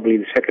for probably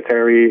the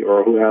secretary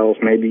or who else,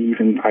 maybe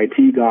even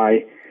IT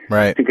guy,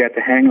 right, to get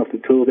the hang of the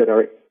tools that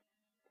are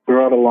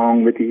brought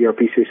along with the ERP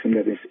system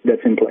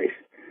that's in place.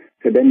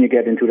 So then you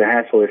get into the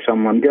hassle. If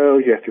someone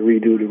goes, you have to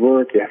redo the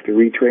work, you have to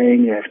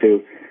retrain, you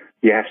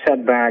have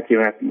setback,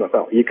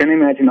 you can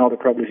imagine all the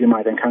problems you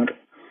might encounter.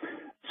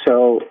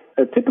 So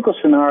a typical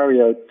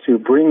scenario to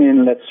bring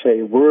in, let's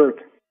say,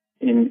 Word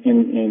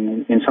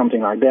in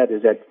something like that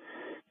is that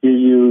you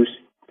use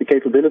the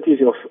capabilities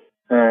of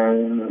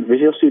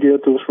Visual Studio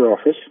Tools for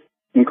Office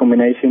in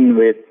combination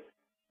with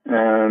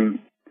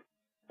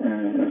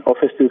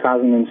Office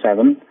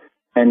 2007,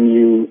 and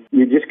you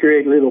just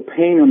create a little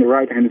pane on the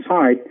right-hand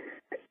side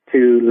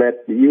to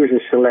let the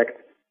user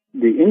select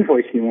the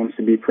invoice he wants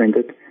to be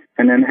printed,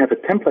 and then have a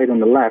template on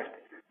the left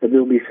that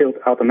will be filled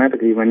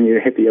automatically when you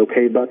hit the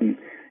OK button.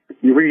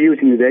 You're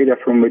reusing the data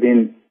from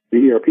within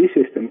the ERP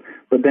system,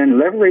 but then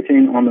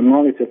leveraging on the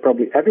knowledge that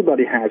probably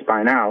everybody has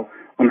by now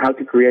on how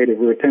to create a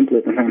Word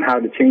template and how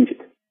to change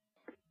it.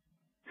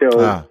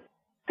 So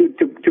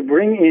to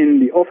bring in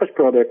the Office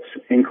products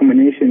in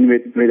combination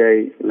with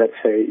a, let's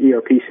say,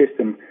 ERP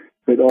system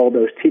with all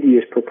those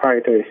tedious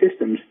proprietary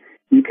systems,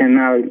 you can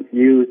now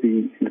use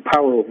the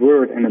power of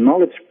Word and the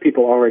knowledge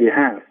people already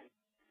have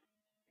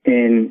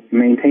in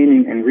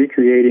maintaining and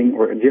recreating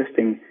or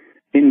adjusting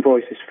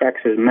invoices,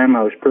 faxes,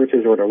 memos,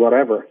 purchase order,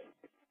 whatever,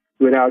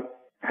 without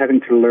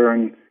having to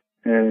learn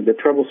the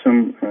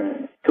troublesome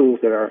tools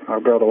that are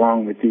brought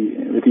along with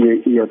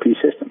the ERP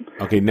system.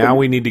 Okay, now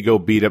we need to go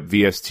beat up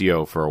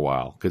VSTO for a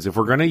while, because if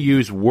we're going to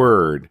use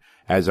Word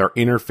as our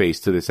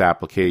interface to this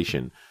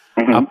application,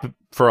 up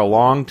for a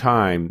long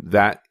time,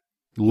 that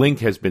link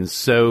has been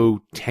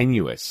so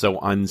tenuous, so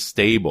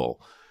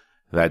unstable,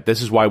 that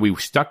this is why we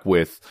stuck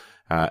with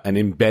an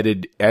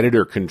embedded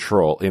editor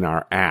control in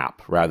our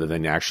app rather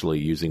than actually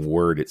using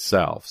Word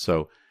itself.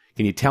 So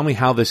can you tell me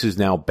how this is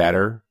now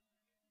better?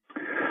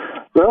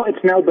 Well,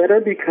 it's now better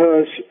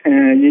because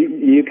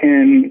you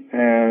can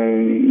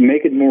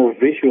make it more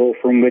visual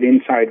from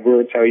within inside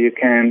Word. So you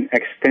can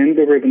extend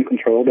the ribbon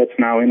control that's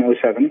now in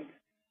 07.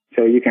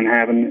 So you can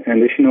have an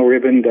additional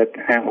ribbon that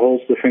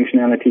holds the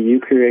functionality you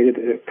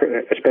created,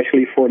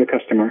 especially for the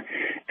customer.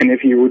 And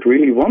if you would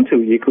really want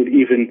to, you could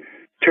even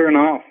turn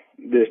off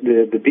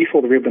the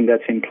default ribbon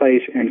that's in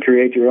place and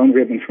create your own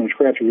ribbon from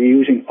scratch,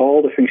 reusing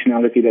all the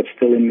functionality that's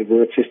still in the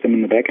Word system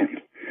in the back end.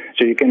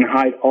 So you can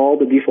hide all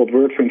the default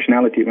Word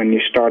functionality when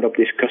you start up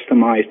this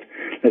customized,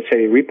 let's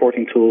say,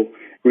 reporting tool,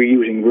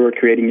 reusing Word,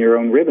 creating your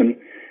own ribbon.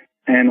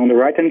 And on the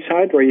right-hand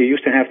side, where you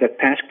used to have that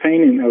task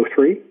pane in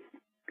 03,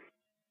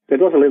 that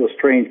was a little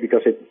strange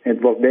because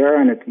it was there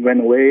and it went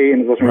away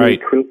and it wasn't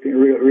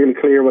really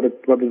clear what it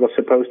was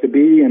supposed to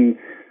be. And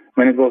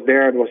when it was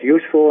there, it was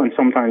useful, and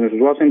sometimes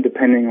it wasn't,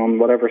 depending on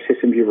whatever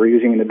system you were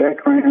using in the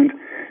background.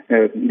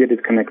 Did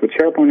it connect with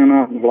SharePoint or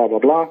not? Blah, blah,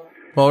 blah.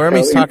 Well,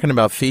 Remi's talking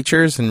about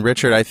features, and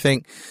Richard, I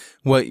think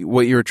what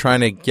you were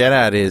trying to get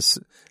at is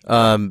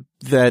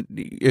that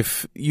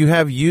if you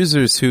have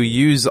users who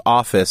use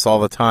Office all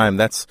the time,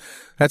 that's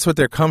what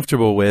they're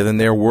comfortable with, and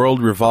their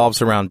world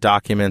revolves around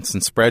documents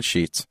and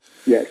spreadsheets.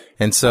 Yes.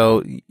 And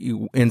so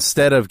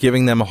instead of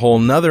giving them a whole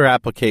nother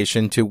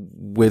application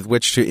with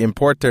which to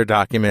import their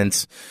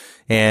documents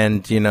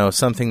and,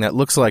 something that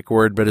looks like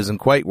Word but isn't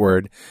quite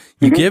Word,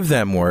 you give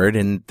them Word,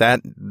 and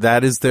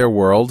that is their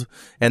world,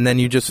 and then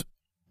you just,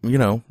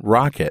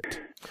 rock it.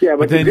 Yeah,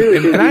 but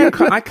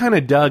I kind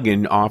of dug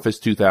in Office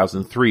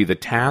 2003, the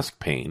task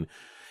pane,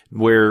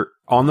 where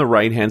on the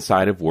right-hand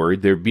side of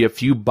Word, there'd be a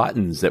few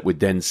buttons that would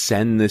then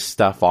send this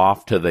stuff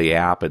off to the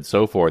app and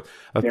so forth.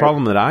 The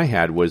problem that I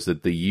had was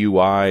that the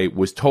UI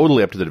was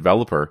totally up to the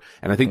developer,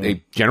 and I think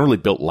they generally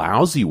built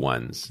lousy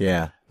ones.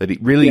 Yeah. That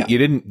you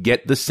didn't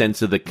get the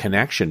sense of the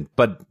connection.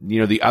 But,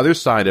 the other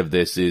side of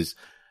this is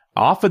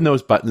often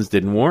those buttons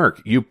didn't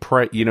work. You'd pull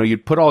up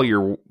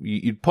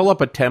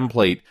a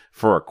template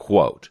for a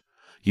quote.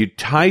 You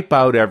type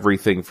out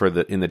everything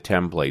in the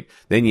template.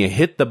 Then you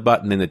hit the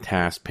button in the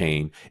task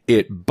pane.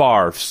 It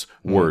barfs.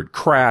 Word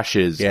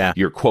crashes. Yeah.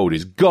 Your quote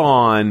is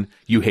gone.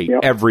 You hate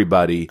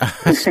everybody,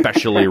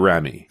 especially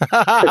Remi.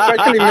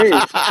 Especially me.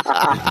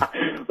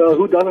 Well,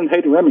 who doesn't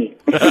hate Remi?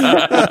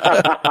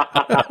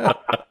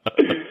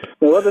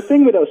 Well, the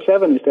thing with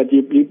 07 is that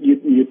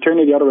you turn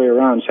it the other way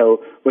around.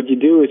 So what you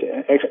do is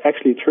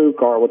actually true,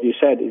 Carl. What you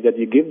said is that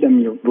you give them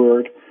your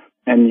Word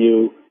and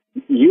you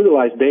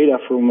utilize data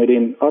from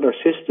within other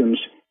systems,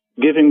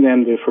 giving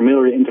them the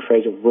familiar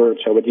interface of Word.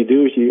 So what you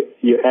do is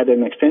you add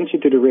an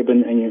extension to the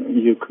ribbon and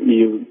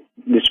you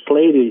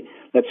display the,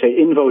 let's say,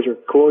 invoice or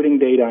quoting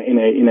data in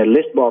a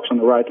list box on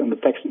the right on the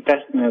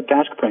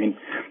task pane.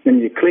 Then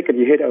you click it,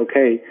 you hit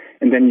OK,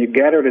 and then you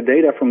gather the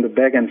data from the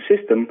back-end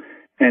system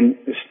and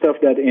stuff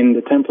that in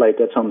the template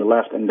that's on the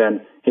left, and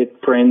then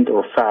hit print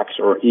or fax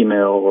or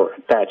email or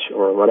attach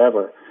or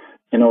whatever,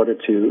 in order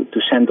to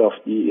send off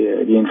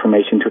the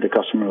information to the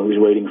customer who's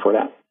waiting for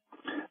that.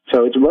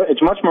 So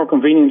it's much more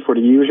convenient for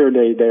the user.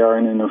 They are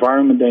in an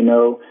environment they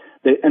know,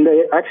 and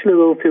they actually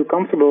will feel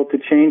comfortable to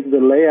change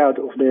the layout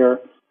of their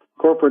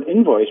corporate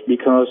invoice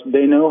because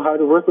they know how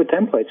to work with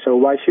templates. So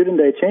why shouldn't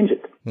they change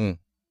it?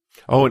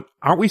 Oh, and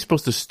aren't we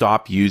supposed to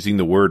stop using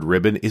the word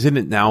ribbon? Isn't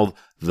it now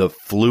the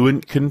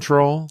Fluent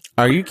control?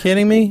 Are you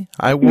kidding me?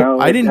 I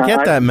didn't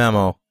get that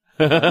memo.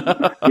 You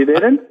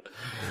didn't?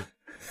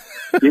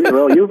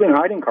 Well, you've been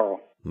hiding, Carl.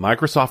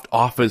 Microsoft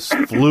Office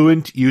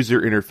Fluent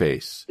User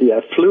Interface. Yeah,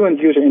 Fluent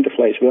User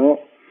Interface. Well,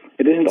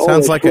 it isn't always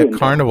sounds like fluent. A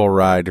carnival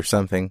ride or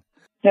something.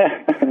 Yeah.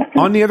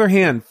 On the other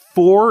hand,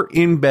 for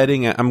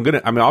embedding,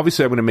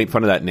 obviously I'm going to make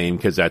fun of that name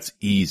because that's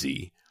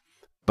easy.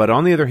 But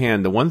on the other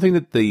hand, the one thing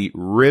that the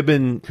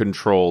ribbon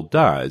control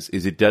does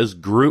is it does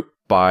group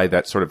by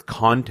that sort of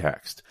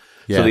context.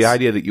 Yes. So the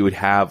idea that you would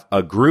have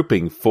a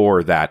grouping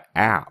for that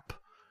app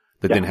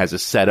that then has a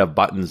set of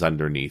buttons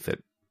underneath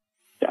it.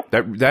 Yeah.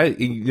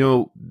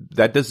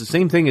 That does the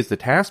same thing as the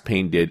task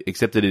pane did,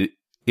 except that it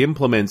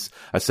implements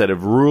a set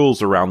of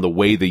rules around the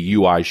way the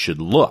UI should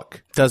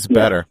look. Does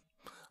better.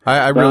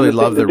 I really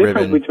love the ribbon. The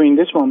difference between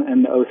this one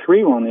and the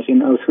 03 one is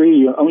in 03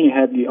 you only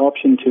had the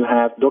option to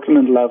have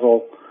document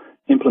level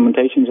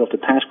implementations of the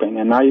task pane,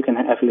 and now you can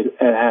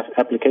have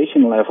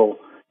application level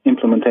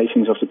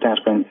implementations of the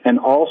task pane, and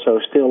also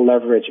still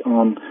leverage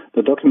on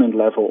the document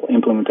level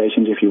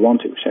implementations if you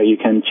want to. So you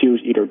can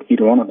choose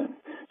either one of them.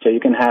 So you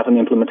can have an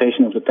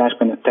implementation of the task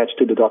pane attached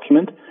to the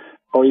document,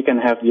 or you can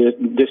have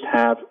just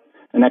have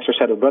an extra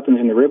set of buttons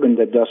in the ribbon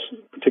that does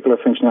particular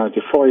functionality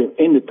for you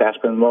in the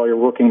taskbar while you're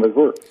working with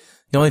Word.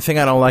 The only thing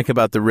I don't like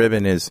about the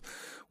ribbon is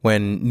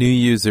when new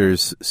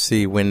users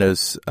see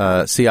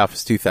see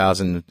Office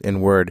 2000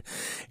 in Word,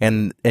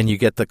 and you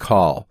get the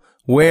call,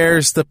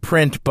 "Where's the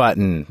print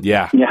button?"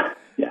 Yeah.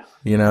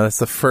 You know, that's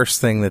the first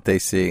thing that they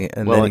see.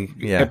 And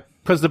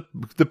because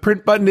the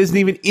print button isn't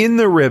even in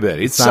the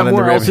ribbon. It's not in the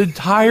somewhere else ribbon.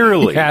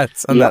 entirely. Yeah,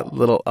 it's on that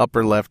little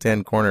upper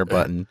left-hand corner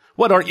button.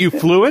 What, aren't you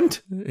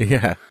fluent?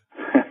 Yeah.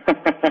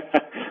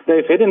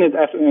 They've hidden it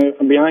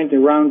behind the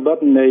round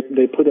button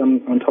they put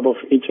on top of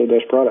each of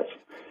those products.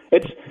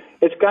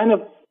 It's kind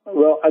of,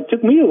 well, it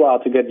took me a while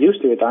to get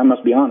used to it, I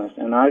must be honest.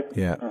 And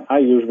I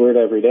use Word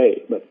every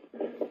day, but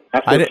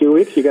after a few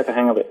weeks, you get the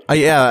hang of it. I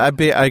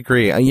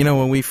agree. You know,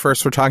 when we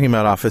first were talking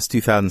about Office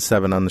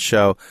 2007 on the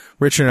show,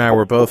 Richard and I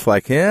were both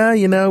like, yeah,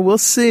 you know, we'll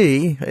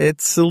see.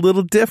 It's a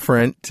little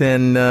different,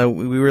 and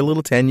we were a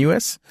little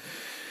tenuous.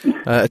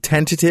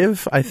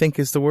 Tentative, I think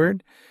is the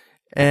word.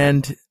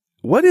 And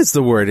what is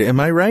the word? Am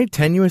I right?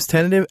 Tenuous,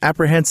 tentative,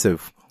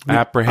 apprehensive.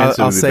 Apprehensive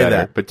I'll is say better,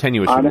 that. but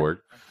tenuous is the word.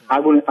 I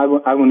wouldn't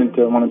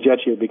want to judge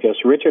you because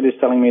Richard is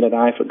telling me that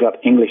I've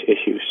got English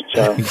issues.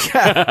 So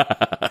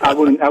I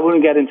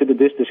wouldn't get into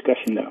this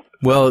discussion though.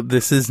 Well,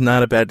 this is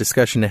not a bad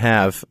discussion to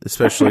have,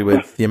 especially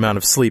with the amount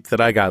of sleep that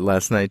I got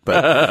last night.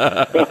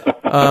 But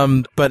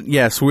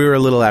yes, we were a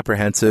little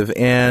apprehensive,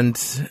 and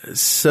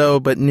so.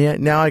 But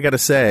now I got to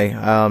say,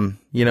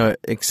 you know,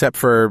 except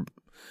for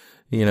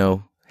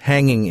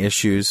hanging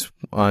issues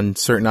on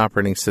certain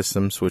operating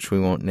systems, which we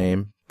won't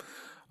name.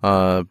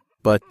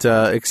 But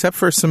except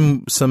for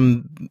some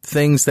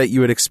things that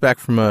you would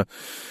expect from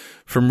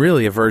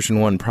really a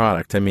version 1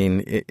 product, I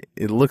mean,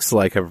 it looks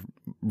like a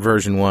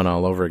version 1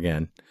 all over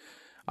again.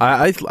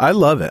 I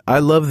love it. I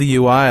love the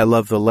UI. I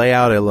love the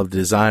layout. I love the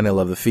design. I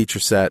love the feature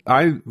set.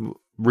 I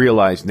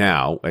realize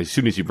now, as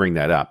soon as you bring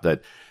that up,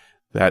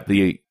 that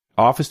the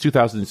Office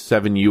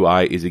 2007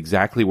 UI is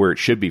exactly where it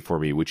should be for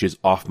me, which is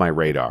off my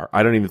radar.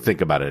 I don't even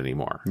think about it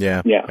anymore.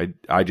 Yeah.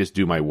 I just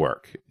do my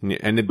work.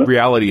 And the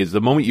reality is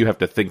the moment you have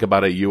to think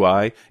about a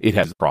UI, it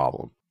has a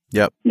problem.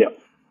 Yep. Yep.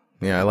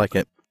 Yeah, I like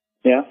it.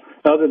 Yeah.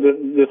 Now,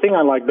 the thing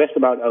I like best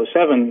about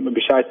 07,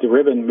 besides the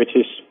ribbon, which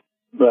is,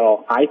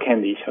 well, eye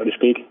candy, so to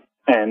speak,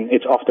 and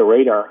it's off the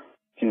radar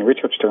in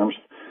Richard's terms,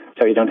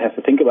 so you don't have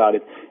to think about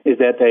it, is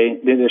that they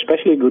did an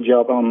especially good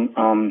job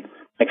on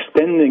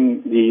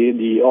extending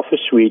the Office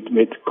suite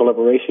with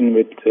collaboration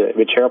with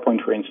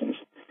SharePoint, for instance.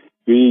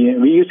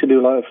 We used to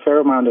do a fair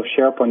amount of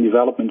SharePoint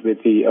development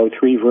with the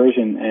 03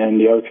 version and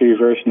the 03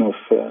 version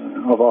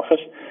of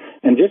Office,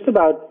 and just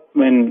about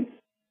when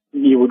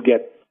you would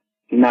get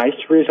nice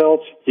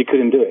results, you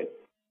couldn't do it.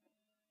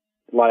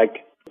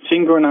 Like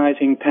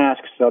synchronizing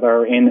tasks that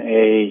are in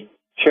a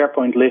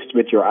SharePoint list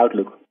with your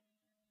Outlook.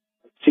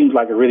 Seems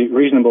like a really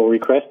reasonable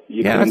request.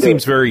 That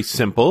seems very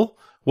simple.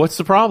 What's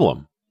the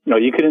problem? No,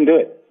 you couldn't do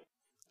it.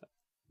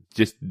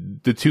 Just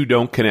the two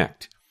don't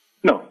connect.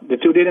 No, the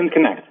two didn't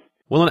connect.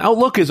 Well, and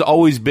Outlook has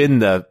always been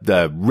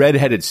the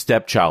redheaded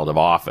stepchild of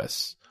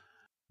Office.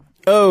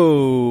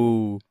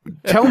 Oh.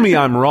 Tell me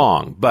I'm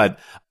wrong, but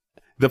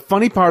the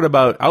funny part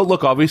about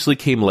Outlook obviously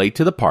came late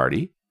to the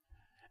party,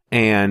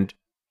 and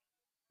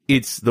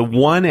it's the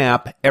one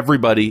app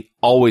everybody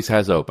always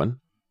has open.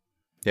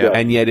 Yeah.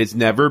 And yet it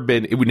never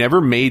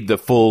made the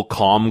full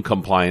COM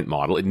compliant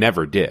model. It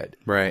never did.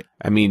 Right.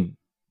 I mean,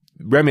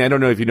 Remi, I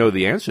don't know if you know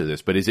the answer to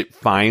this, but is it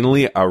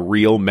finally a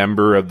real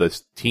member of the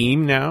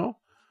team now?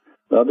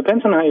 Well, it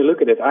depends on how you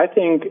look at it. I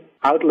think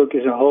Outlook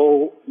is a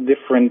whole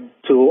different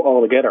tool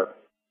altogether.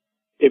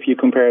 If you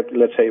compare it to,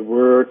 let's say,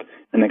 Word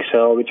and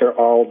Excel, which are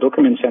all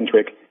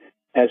document-centric,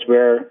 as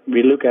where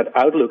we look at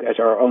Outlook as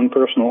our own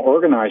personal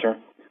organizer.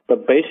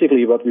 But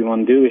basically what we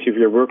want to do is if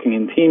you're working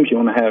in teams, you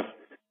want to have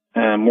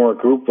more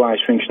group-wise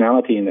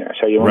functionality in there.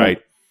 So you want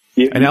right.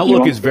 And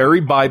Outlook is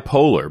very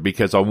bipolar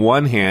because on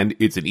one hand,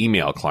 it's an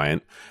email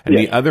client, and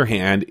the other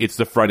hand, it's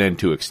the front end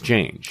to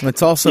Exchange.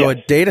 It's also a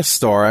data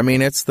store. I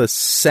mean, it's the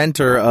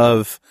center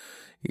of,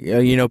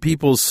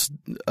 people's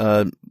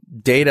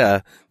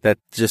data that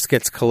just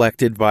gets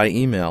collected by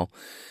email.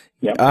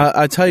 Yep.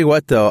 I'll tell you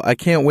what, though, I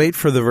can't wait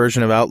for the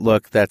version of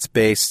Outlook that's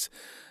based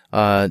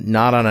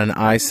not on an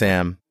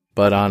ISAM,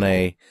 but on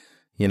an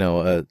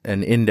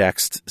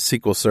indexed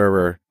SQL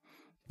Server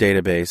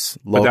database.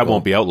 Local. But that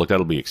won't be Outlook.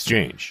 That'll be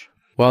Exchange.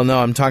 Well, no,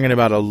 I'm talking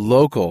about a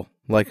local,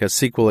 like a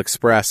SQL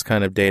Express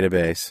kind of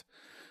database,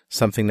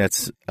 something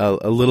that's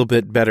a little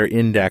bit better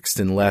indexed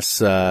and less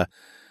slow.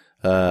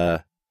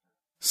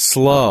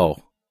 Less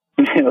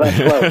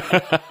slow.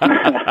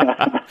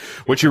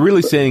 What you're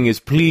really saying is,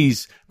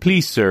 please,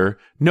 sir,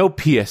 no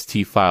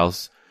PST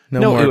files,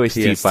 no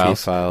OST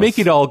files. Make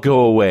it all go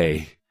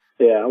away.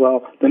 Yeah,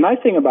 well, the nice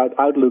thing about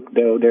Outlook,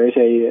 though, there is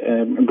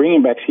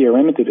bringing back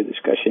CRM into the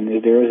discussion,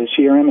 is there is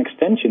a CRM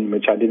extension,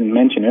 which I didn't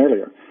mention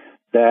earlier,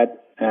 that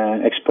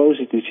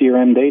exposes the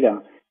CRM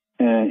data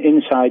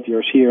inside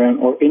your CRM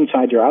or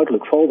inside your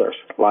Outlook folders,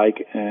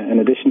 like in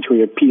addition to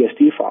your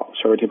PST file.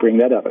 Sorry to bring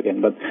that up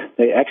again, but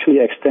they actually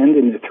extend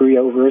in the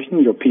 3.0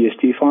 version your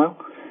PST file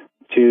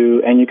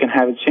and you can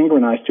have it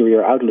synchronized to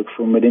your Outlook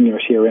from within your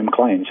CRM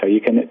client. So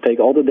you can take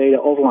all the data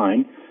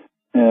offline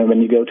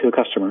when you go to a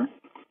customer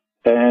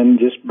and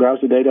just browse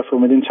the data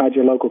from inside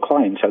your local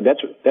client. So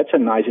that's a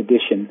nice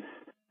addition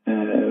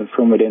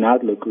from within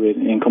Outlook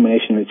in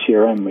combination with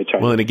CRM.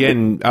 And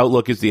again,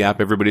 Outlook is the app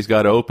everybody's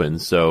got open,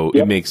 so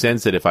Yep. It makes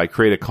sense that if I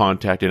create a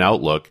contact in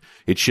Outlook,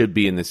 it should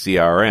be in the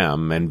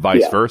CRM and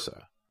vice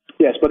versa.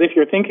 Yes, but if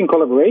you're thinking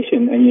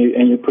collaboration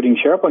and you're putting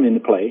SharePoint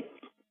into play,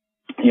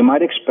 you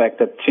might expect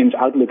that since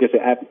Outlook is the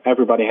app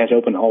everybody has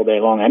open all day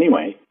long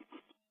anyway,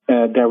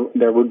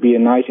 there would be a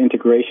nice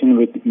integration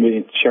with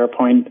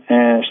SharePoint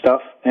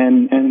stuff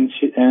and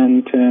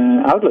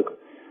Outlook.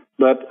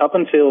 But up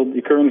until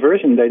the current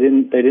version, they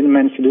didn't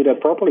manage to do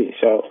that properly.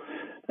 So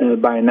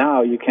by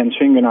now, you can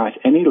synchronize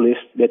any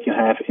list that you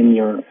have in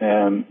your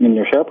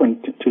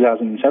SharePoint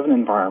 2007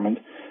 environment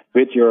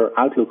with your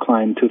Outlook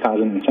client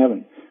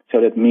 2007. So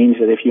that means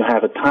that if you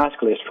have a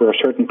task list for a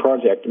certain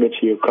project which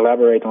you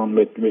collaborate on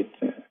with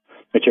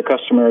your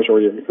customers or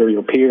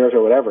your peers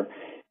or whatever,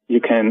 you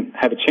can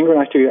have it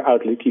synchronized to your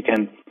Outlook. You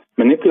can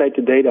manipulate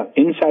the data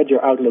inside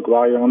your Outlook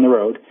while you're on the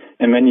road,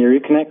 and when you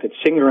reconnect, it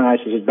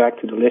synchronizes it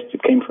back to the list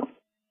it came from.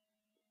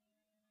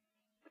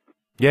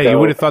 Yeah, you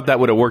would have thought that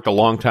would have worked a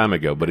long time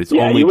ago, but it's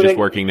only just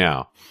working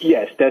now.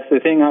 Yes, that's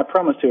the thing. I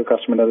promised to a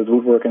customer that it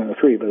would work in the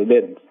 3, but it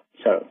didn't.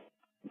 So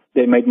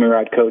they made me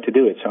write code to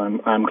do it. So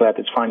I'm glad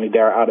it's finally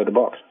there out of the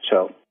box.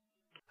 So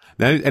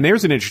now, and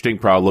there's an interesting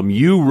problem.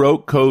 You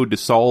wrote code to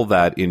solve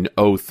that in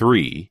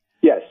 03.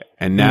 Yes.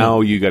 And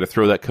now you got to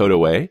throw that code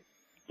away?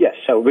 Yes,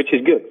 so which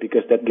is good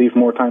because that leaves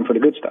more time for the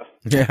good stuff.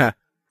 Yeah.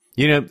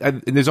 You know,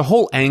 and there's a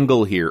whole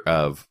angle here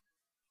of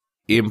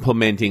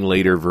implementing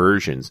later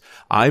versions.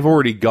 I've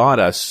already got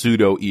a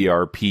pseudo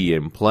ERP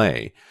in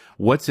play.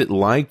 What's it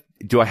like?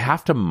 Do I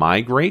have to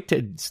migrate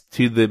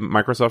to the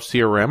Microsoft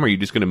CRM? Are you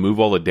just going to move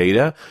all the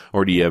data,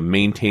 or do you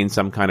maintain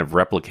some kind of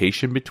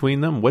replication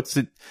between them? What's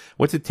it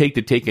take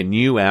to take a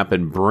new app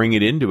and bring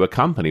it into a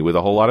company with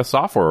a whole lot of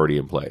software already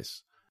in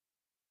place?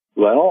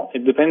 Well,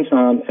 it depends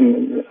on,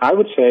 and I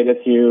would say that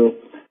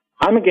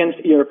I'm against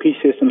ERP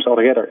systems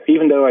altogether.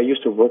 Even though I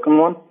used to work on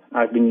one,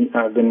 I've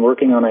been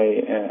working on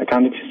a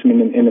accounting system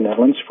in the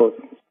Netherlands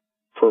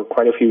for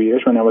quite a few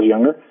years when I was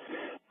younger.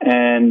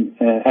 And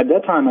at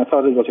that time, I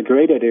thought it was a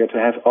great idea to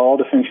have all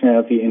the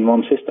functionality in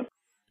one system.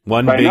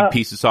 One big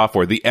piece of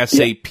software, the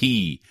SAP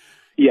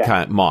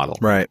kind of model.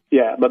 Right.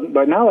 Yeah,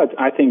 but now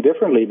I think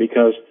differently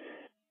because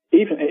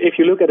even if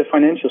you look at a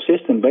financial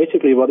system,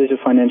 basically what is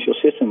a financial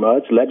system? Well,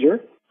 it's ledger,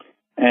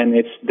 and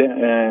it's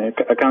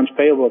accounts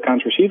payable,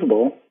 accounts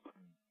receivable.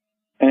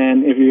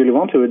 And if you really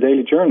want to, a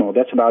daily journal,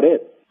 that's about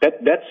it.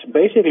 That's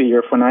basically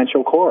your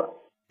financial core.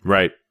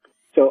 Right.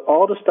 So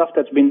all the stuff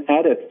that's been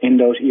added in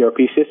those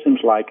ERP systems,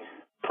 like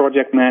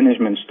project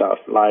management stuff,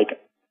 like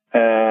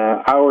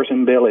hours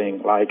and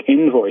billing, like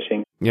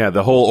invoicing. Yeah,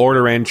 the whole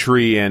order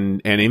entry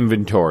and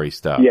inventory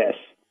stuff. Yes,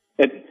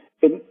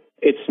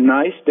 it's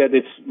nice that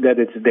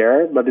it's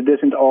there, but it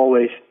isn't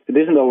always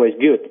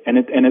good, and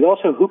it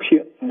also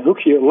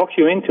locks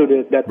you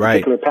into that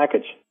particular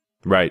package.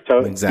 Right. So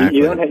exactly.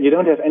 you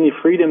don't have any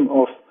freedom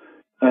of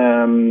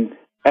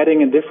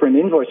adding a different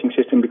invoicing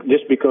system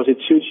just because it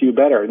suits you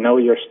better. No,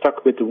 you're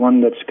stuck with the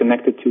one that's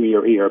connected to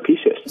your ERP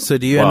system. So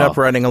do you end up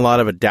writing a lot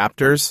of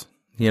adapters?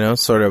 You know,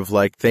 sort of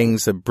like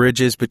things,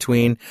 bridges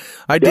between.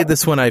 I did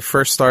this when I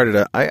first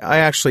started. I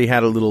actually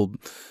had a little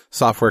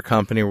software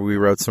company where we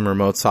wrote some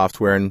remote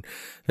software, and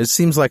it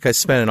seems like I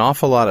spent an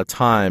awful lot of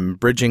time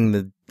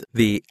bridging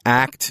the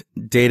ACT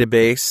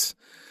database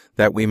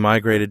that we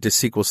migrated to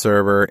SQL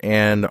Server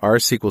and our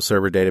SQL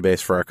Server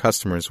database for our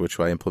customers, which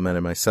I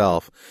implemented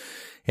myself.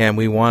 And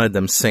we wanted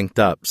them synced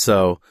up.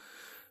 So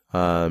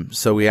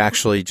we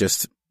actually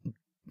just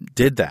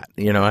did that.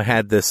 You know, I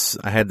had this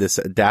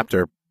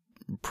adapter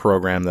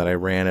program that I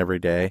ran every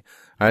day.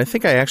 I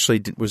think I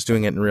actually was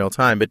doing it in real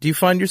time. But do you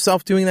find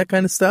yourself doing that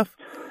kind of stuff?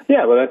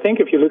 Yeah, well, I think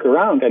if you look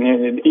around,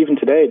 and even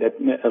today, that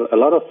a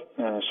lot of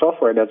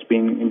software that's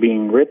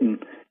being written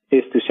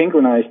is to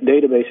synchronize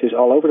databases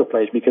all over the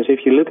place. Because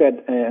if you look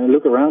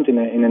around in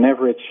an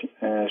average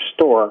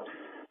store,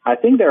 I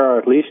think there are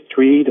at least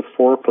 3 to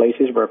 4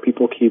 places where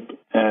people keep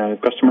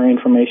customer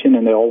information,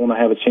 and they all want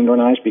to have it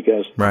synchronized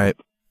because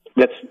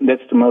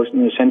that's the most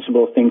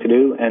sensible thing to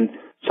do. And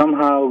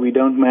somehow we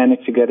don't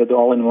manage to get it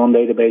all in one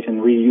database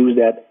and reuse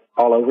that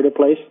all over the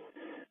place.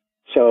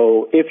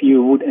 So if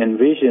you would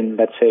envision,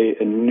 let's say,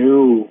 a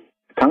new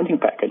accounting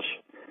package,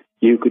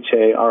 you could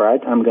say, all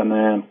right, I'm going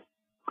to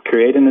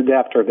create an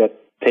adapter that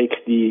takes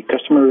the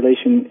customer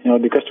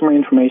the customer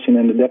information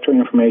and the debtor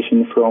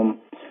information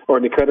or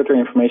the creditor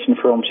information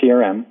from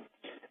CRM,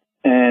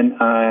 and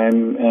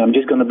I'm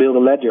just going to build a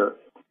ledger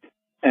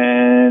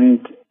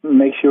and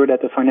make sure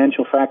that the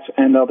financial facts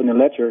end up in a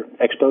ledger,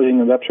 exposing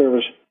the web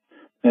service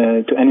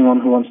to anyone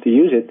who wants to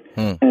use it,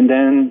 and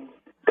then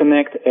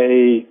connect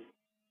a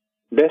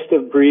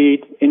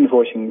best-of-breed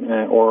invoicing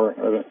or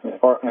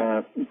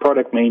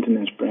product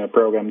maintenance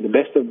program, the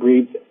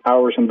best-of-breed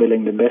hours and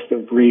billing, the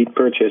best-of-breed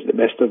purchase, the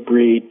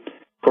best-of-breed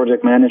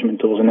project management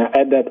tools, and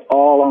add that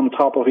all on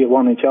top of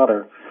each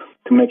other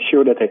to make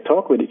sure that they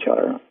talk with each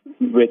other,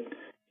 with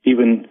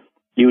even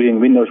using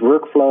Windows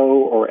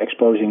workflow or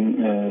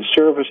exposing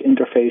service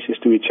interfaces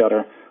to each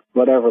other,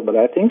 whatever. But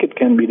I think it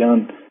can be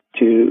done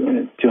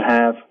to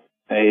have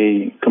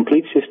a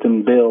complete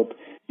system built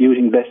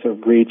using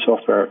best-of-breed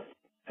software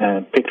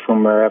picked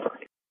from wherever.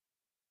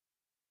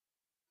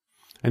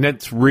 And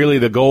that's really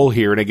the goal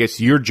here, and I guess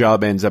your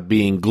job ends up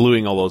being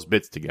gluing all those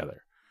bits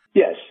together.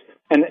 Yes,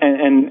 and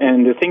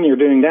the thing you're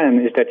doing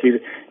then is that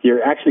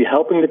you're actually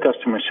helping the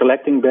customer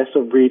selecting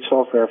best-of-breed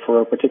software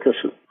for a particular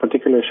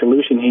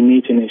solution he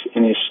needs in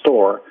his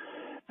store,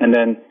 and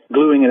then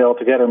gluing it all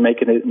together,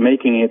 making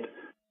it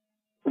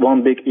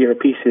one big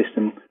ERP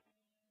system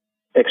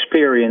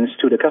experience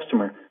to the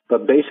customer.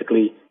 But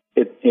basically,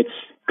 it's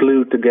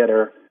glued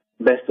together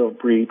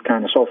best-of-breed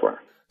kind of software.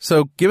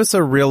 So give us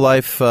a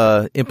real-life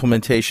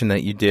implementation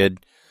that you did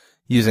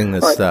using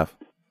this stuff.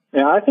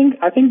 Yeah, I think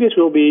this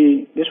will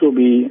be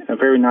a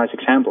very nice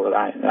example that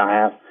I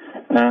have.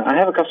 I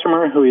have a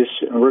customer who is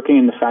working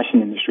in the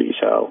fashion industry,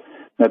 so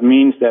that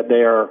means that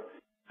they are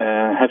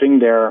having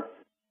their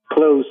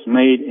clothes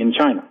made in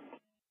China.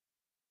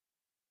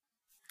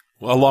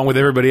 Well, along with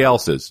everybody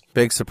else's.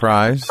 Big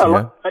surprise.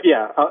 Along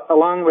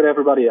with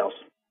everybody else.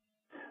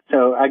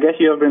 So I guess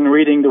you have been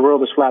reading The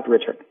World is Flat,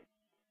 Richard.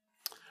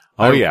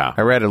 Oh, yeah.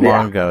 I read it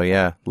long ago,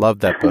 yeah.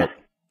 Loved that book.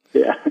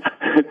 Yeah.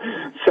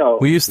 So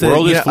we used to,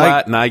 World is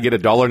flat, and I get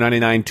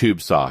 $1.99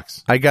 tube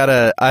socks. I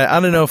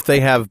don't know if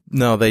they have,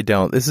 no, they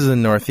don't. This is a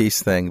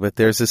Northeast thing, but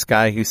there's this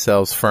guy who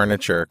sells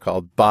furniture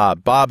called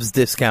Bob's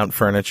Discount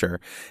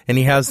Furniture, and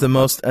he has the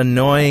most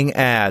annoying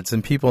ads,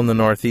 and people in the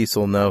Northeast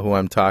will know who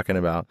I'm talking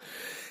about.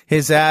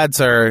 His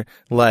ads are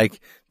like,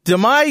 does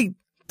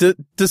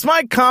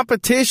my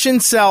competition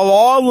sell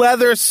all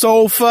leather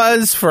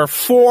sofas for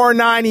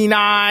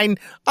 $4.99?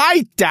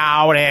 I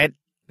doubt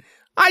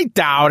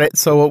it.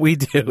 So what we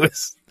do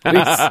is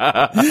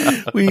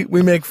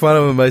we make fun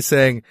of him by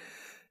saying,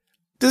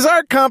 does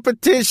our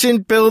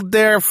competition build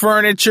their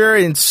furniture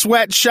in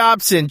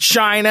sweatshops in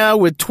China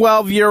with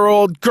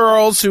 12-year-old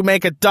girls who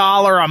make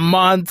 $1 a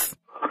month?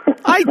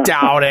 I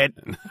doubt it.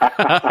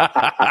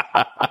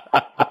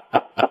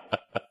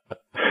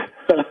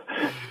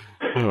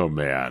 Oh,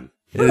 man.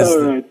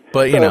 Right.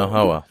 But,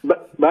 oh well.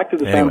 But back to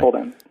the sample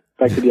then.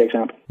 Back to the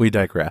example. We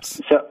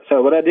digress.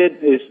 So what I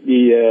did is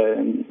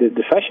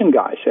the fashion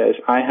guy says,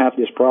 I have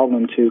this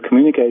problem to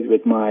communicate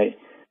with my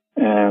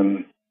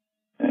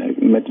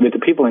with the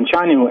people in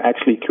China who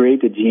actually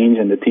create the jeans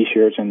and the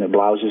T-shirts and the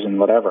blouses and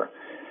whatever,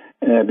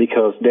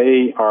 because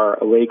they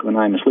are awake when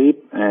I'm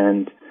asleep,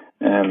 and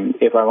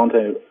if I want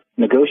to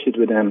negotiate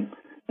with them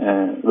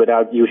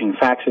without using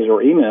faxes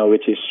or email,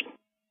 which is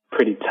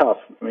pretty tough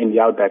in the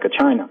outback of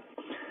China,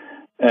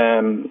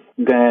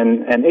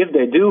 then, and if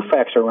they do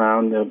fax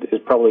around,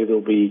 it probably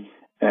will be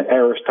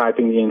errors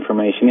typing the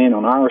information in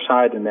on our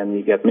side, and then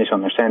we get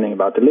misunderstanding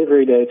about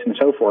delivery dates and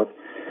so forth.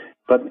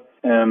 But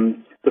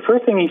the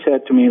first thing he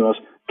said to me was,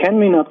 can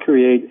we not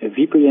create a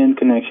VPN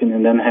connection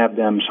and then have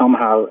them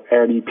somehow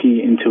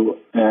RDP into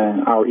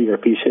our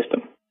ERP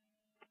system?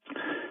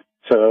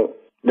 So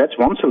that's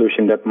one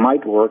solution that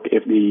might work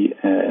if the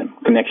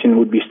connection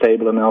would be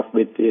stable enough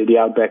with the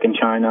outback in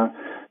China,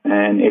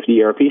 and if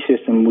the ERP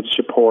system would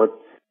support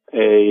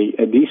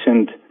a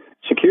decent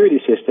security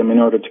system in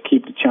order to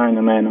keep the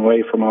Chinaman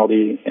away from all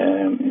the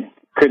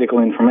critical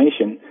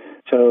information.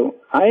 So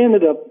I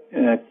ended up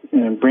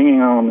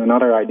bringing on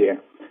another idea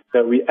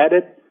that we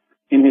added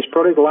in his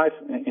product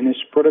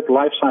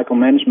lifecycle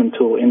management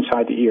tool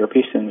inside the ERP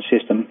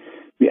system.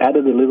 We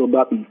added a little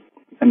button,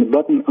 and the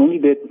button only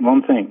did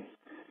one thing.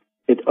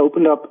 It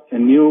opened up a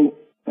new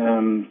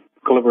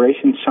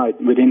collaboration site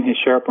within his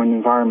SharePoint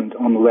environment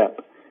on the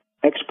web,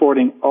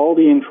 exporting all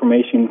the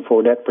information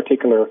for that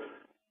particular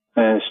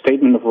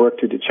statement of work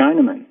to the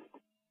Chinaman.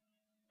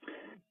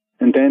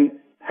 And then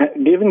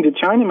giving the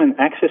Chinaman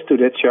access to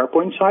that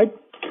SharePoint site,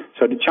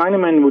 so the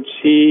Chinaman would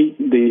see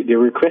the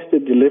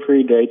requested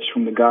delivery dates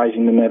from the guys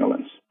in the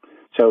Netherlands.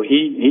 So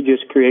he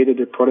just created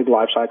a product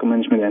lifecycle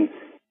management, and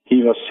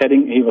he was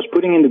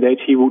putting in the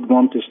dates he would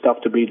want this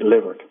stuff to be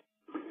delivered.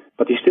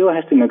 But he still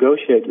has to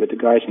negotiate with the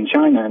guys in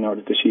China in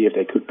order to see if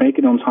they could make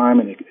it on time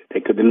and they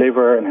could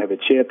deliver and have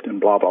it shipped and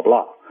blah, blah,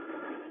 blah.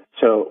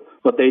 So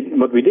what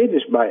we did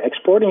is by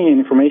exporting the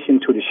information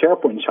to the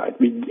SharePoint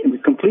site, we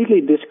completely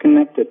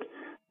disconnected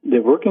the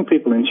working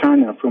people in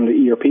China from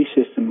the ERP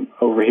system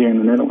over here in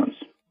the Netherlands.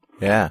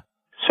 Yeah.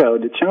 So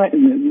the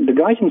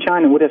guys in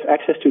China would have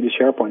access to the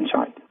SharePoint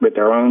site with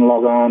their own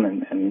logon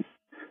and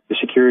the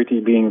security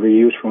being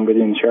reused from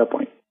within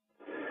SharePoint.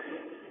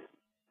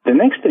 The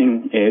next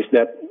thing is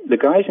that the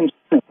guys in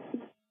China,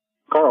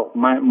 Carl,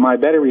 my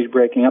battery is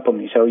breaking up on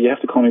me, so you have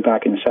to call me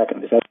back in a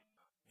second. Is that?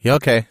 Yeah,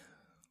 okay.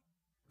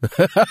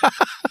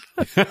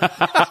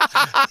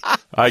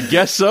 I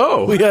guess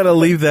so. We got to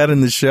leave that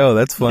in the show.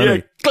 That's funny.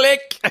 Yeah,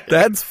 click.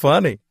 That's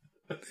funny.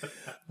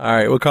 All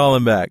right, we'll call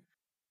him back.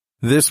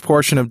 This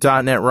portion of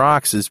 .NET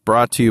Rocks is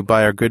brought to you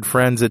by our good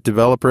friends at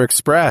Developer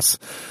Express.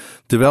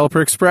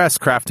 Developer Express,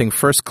 crafting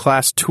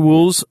first-class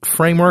tools,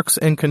 frameworks,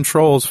 and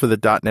controls for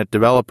the .NET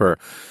developer.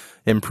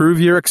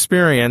 Improve your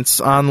experience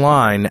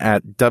online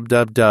at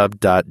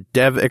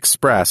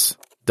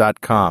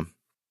www.devexpress.com.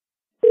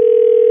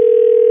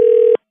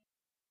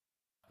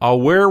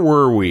 Where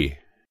were we?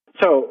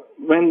 So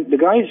when the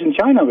guys in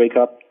China wake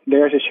up,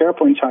 there's a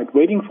SharePoint site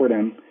waiting for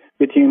them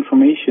with the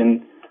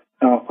information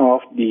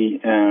of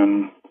the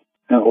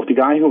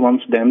guy who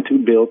wants them to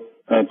build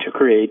to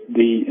create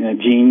the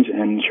jeans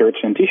and shirts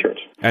and T-shirts.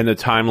 And the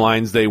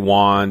timelines they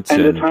want.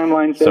 And the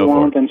timelines they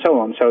want and so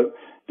on. So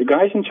the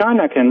guys in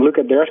China can look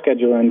at their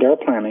schedule and their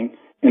planning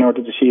in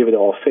order to see if it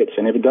all fits.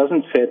 And if it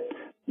doesn't fit,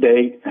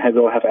 they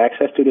will have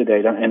access to the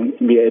data and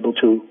be able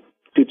to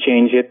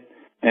change it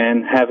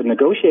and have a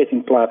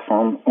negotiating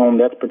platform on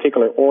that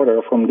particular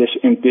order from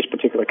in this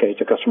particular case,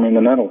 a customer in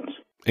the Netherlands.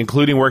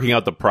 Including working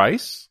out the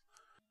price?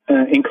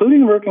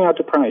 Including working out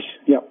the price,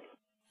 yeah.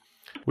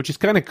 Which is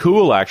kind of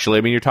cool, actually.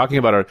 I mean, you're talking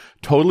about a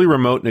totally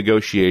remote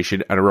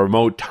negotiation and a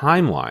remote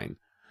timeline.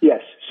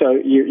 Yes, so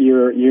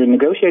you're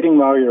negotiating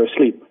while you're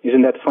asleep.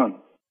 Isn't that fun?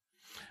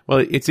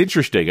 Well, it's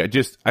interesting.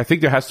 I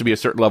think there has to be a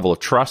certain level of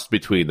trust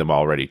between them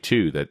already,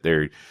 too, that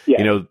they're,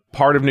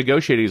 part of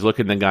negotiating is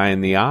looking the guy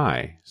in the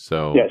eye.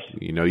 So,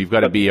 you've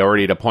got to be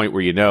already at a point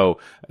where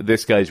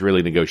this guy's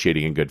really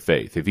negotiating in good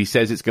faith. If he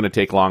says it's going to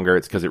take longer,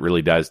 it's because it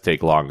really does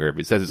take longer. If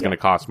he says it's going to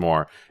cost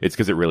more, it's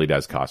because it really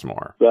does cost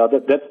more. Well,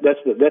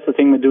 that's the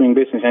thing with doing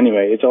business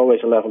anyway. It's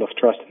always a level of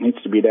trust that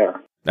needs to be there.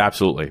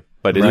 Absolutely.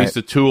 But at least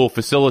the tool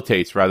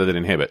facilitates rather than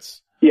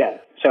inhibits. Yeah.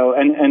 So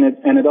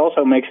and it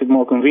also makes it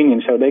more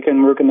convenient. So they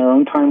can work in their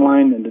own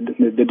timeline, and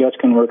the Dutch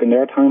can work in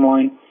their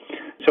timeline.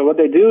 So what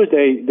they do is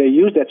they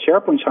use that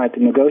SharePoint site to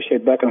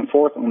negotiate back and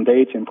forth on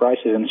dates and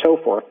prices and so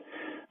forth,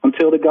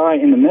 until the guy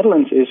in the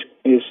Netherlands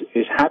is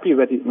happy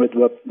with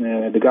what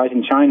the guys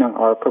in China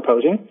are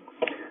proposing.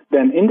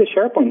 Then in the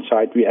SharePoint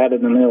site we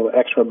added a little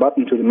extra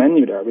button to the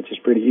menu there, which is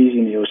pretty easy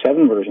in the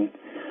 07 version,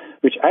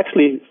 which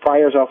actually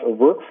fires off a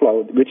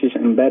workflow which is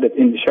embedded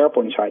in the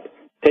SharePoint site,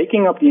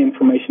 taking up the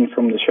information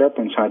from the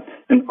SharePoint site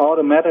and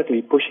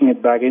automatically pushing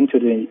it back into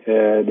the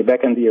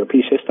backend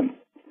ERP system.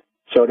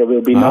 So there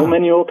will be no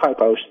manual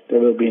typos. There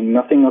will be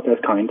nothing of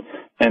that kind.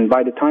 And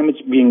by the time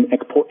it's being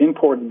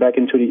imported back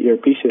into the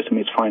ERP system,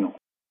 it's final.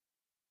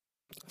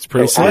 It's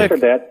pretty slick.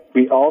 After that,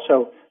 we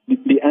also,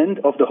 the end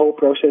of the whole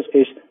process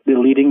is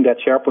deleting that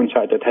SharePoint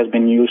site that has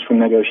been used for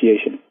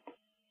negotiation.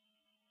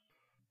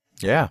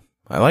 Yeah.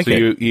 I like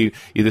it.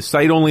 So the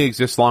site only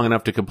exists long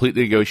enough to complete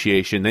the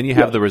negotiation, then you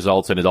have the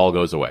results, and it all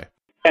goes away.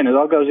 And it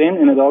all goes in,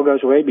 and it all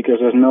goes away, because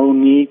there's no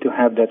need to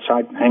have that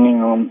site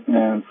hanging on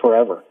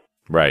forever.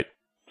 Right.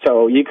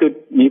 So you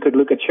could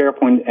look at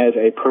SharePoint as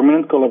a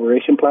permanent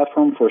collaboration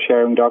platform for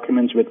sharing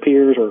documents with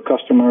peers or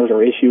customers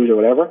or issues or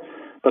whatever,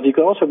 but you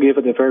could also give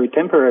it a very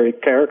temporary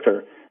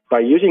character by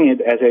using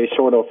it as a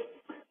sort of,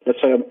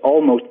 let's say,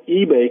 almost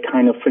eBay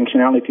kind of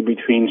functionality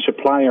between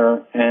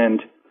supplier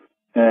and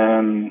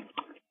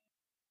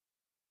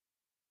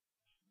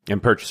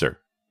purchaser.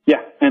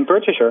 Yeah, and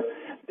purchaser,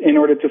 in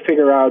order to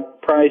figure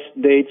out price,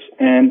 dates,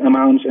 and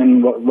amounts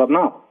and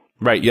whatnot.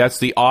 Right, that's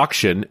the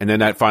auction, and then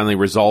that finally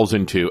resolves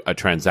into a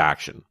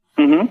transaction.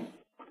 Mm-hmm.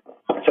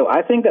 So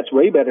I think that's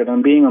way better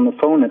than being on the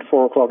phone at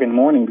 4 o'clock in the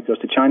morning because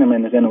the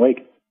Chinaman is then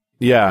awake.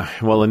 Yeah,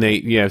 well,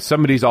 and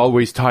somebody's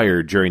always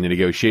tired during the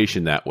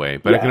negotiation that way.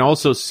 But I can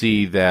also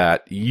see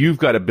that you've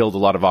got to build a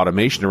lot of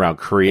automation around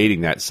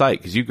creating that site,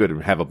 because you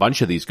could have a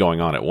bunch of these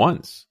going on at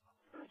once.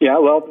 Yeah,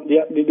 well,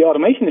 the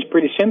automation is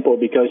pretty simple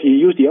because you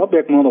use the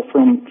object model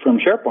from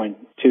SharePoint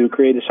to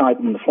create a site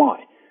on the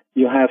fly.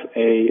 You have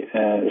a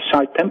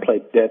site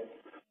template that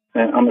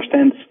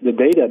understands the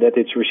data that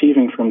it's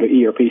receiving from the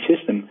ERP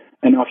system,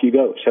 and off you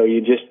go. So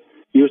you just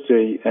use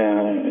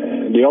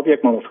the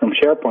object model from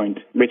SharePoint,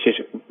 which is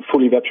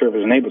fully web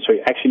service enabled. So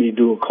you actually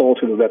do a call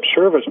to the web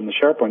service on the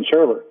SharePoint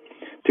server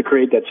to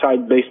create that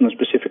site based on a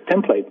specific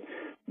template.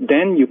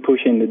 Then you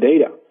push in the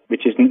data,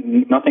 which is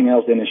nothing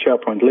else than a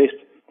SharePoint list,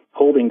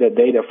 holding that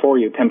data for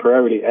you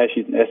temporarily as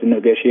the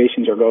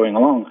negotiations are going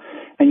along.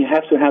 And you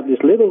have to have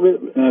this little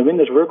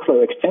Windows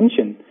workflow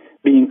extension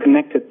being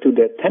connected to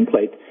that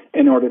template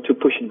in order to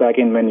push it back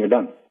in when you're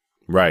done.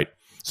 Right.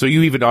 So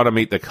you even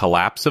automate the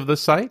collapse of the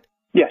site?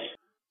 Yes.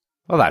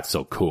 Well, that's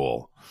so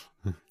cool.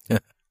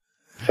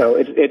 So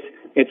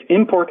it's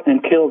import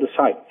and kill the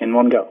site in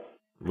one go.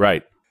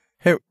 Right.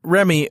 Hey,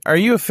 Remi, are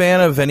you a fan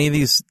of any of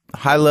these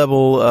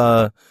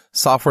high-level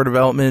software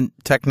development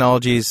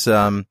technologies,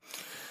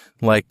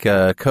 like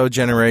code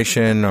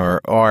generation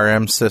or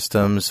ORM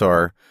systems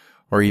or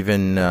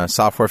even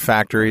software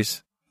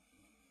factories?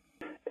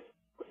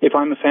 If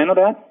I'm a fan of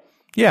that?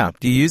 Yeah.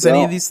 Do you use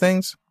any of these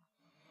things?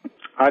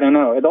 I don't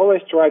know. It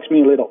always strikes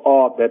me a little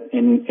odd that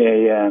in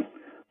a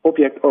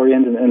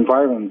object-oriented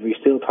environment we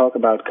still talk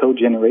about code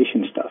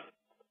generation stuff.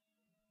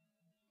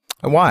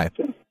 And why?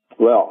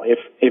 Well,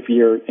 if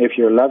you're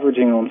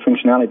leveraging on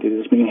functionality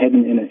that's being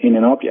hidden in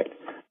an object,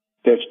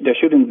 there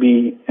shouldn't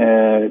be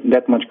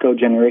that much code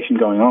generation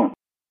going on.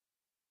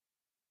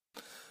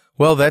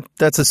 Well,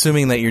 that's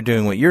assuming that you're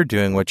doing what you're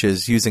doing, which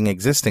is using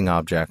existing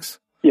objects.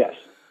 Yes.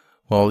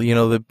 Well,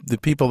 the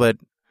people that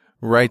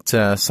write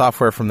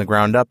software from the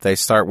ground up, they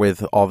start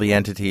with all the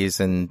entities,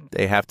 and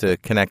they have to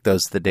connect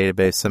those to the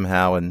database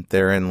somehow, and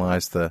therein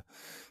lies the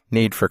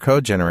need for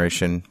code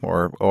generation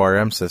or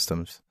ORM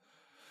systems.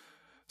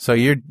 So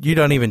you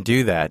don't even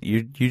do that.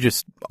 You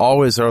just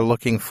always are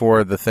looking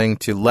for the thing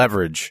to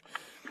leverage.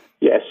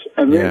 Yes,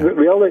 and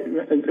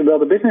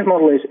the business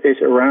model is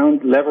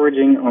around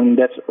leveraging on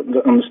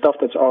the stuff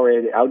that's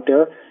already out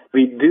there.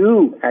 We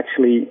do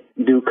actually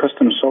do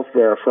custom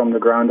software from the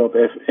ground up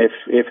if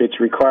it's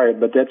required,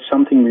 but that's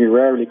something we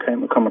rarely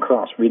come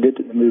across. We did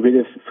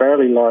a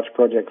fairly large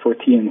project for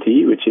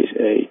TNT, which is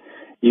a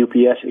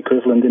UPS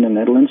equivalent in the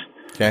Netherlands,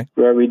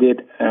 where we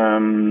did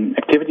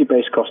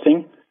activity-based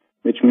costing,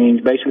 which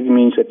basically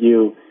means that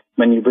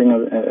when you bring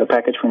a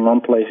package from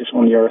one place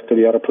on the earth to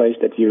the other place,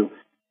 that you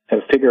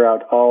figure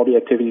out all the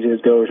activities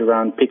that goes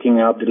around picking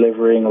up,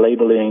 delivering,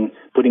 labeling,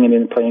 putting it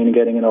in a plane,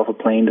 getting it off a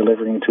plane,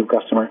 delivering it to a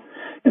customer,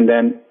 and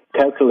then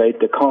calculate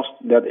the cost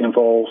that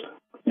involves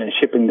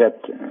shipping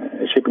that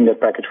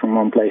package from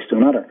one place to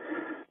another.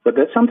 But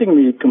that's something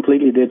we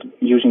completely did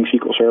using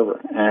SQL Server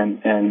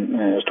and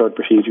stored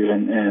procedures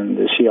and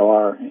the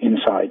CLR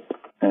inside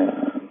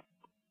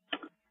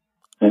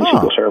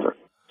SQL Server.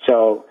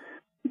 So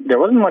there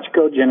wasn't much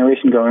code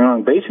generation going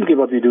on. Basically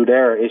what we do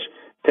there is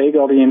take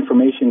all the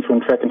information from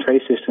track and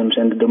trace systems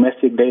and the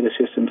domestic data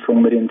systems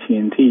from within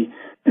TNT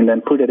and then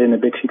put it in a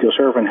big SQL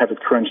Server and have it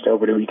crunched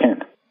over the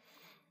weekend.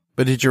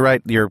 But did you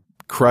write your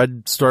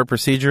CRUD stored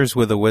procedures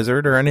with a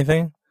wizard or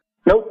anything?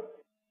 Nope.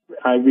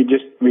 We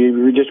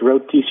just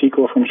wrote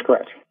T-SQL from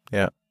scratch.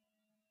 Yeah.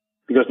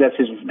 Because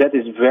that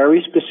is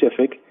very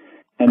specific,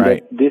 and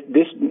right.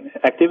 this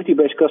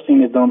activity-based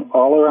costing is done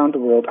all around the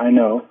world, I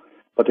know,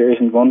 but there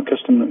isn't one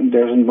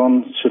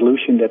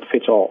solution that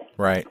fits all.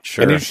 Right,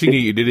 sure. And interesting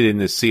you did it in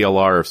the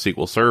CLR of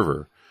SQL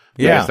Server.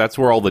 Yeah. Yes, that's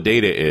where all the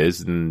data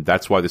is, and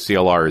that's why the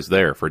CLR is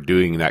there, for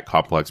doing that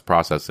complex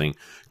processing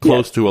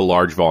close to a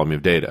large volume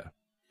of data.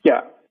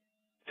 Yeah.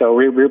 So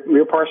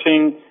we're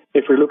parsing,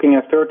 if we're looking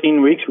at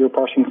 13 weeks, we're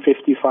parsing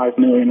 55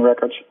 million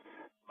records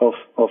of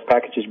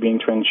packages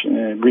being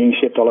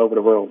shipped all over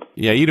the world.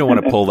 Yeah, you don't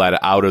want to pull that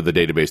out of the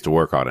database to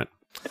work on it.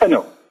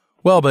 No.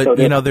 Well, but,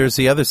 there's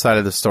the other side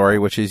of the story,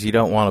 which is you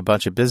don't want a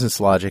bunch of business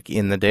logic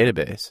in the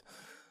database.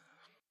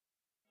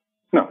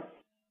 No.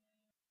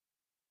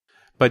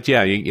 But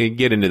yeah, you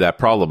get into that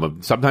problem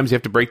of sometimes you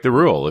have to break the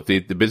rule. If the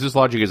business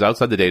logic is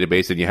outside the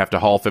database, then you have to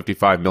haul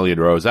 55 million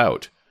rows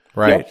out.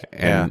 Right.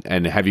 Yep.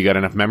 And have you got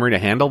enough memory to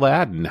handle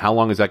that? And how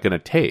long is that going to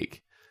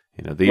take?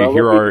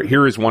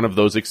 Here is one of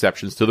those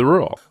exceptions to the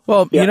rule.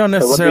 Well, you don't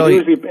necessarily. So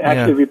what we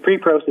do is we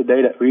pre-process the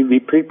data. We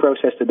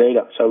pre-process the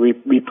data. So we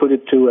put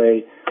it to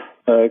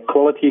a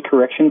quality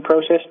correction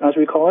process, as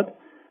we call it,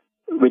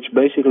 which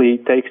basically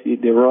takes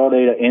the raw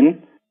data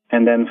in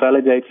and then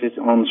validates it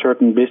on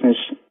certain business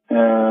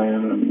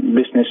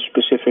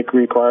specific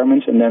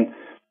requirements, and then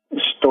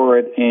store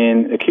it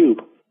in a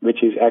cube,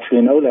 which is actually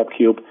an OLAP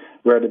cube,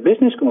 where the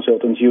business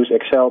consultants use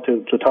Excel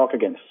to talk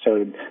against.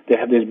 So they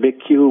have this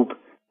big cube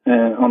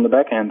on the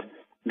back end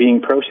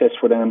being processed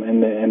for them,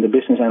 and the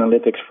business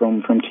analytics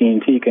from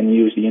TNT can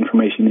use the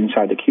information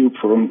inside the cube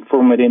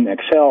from within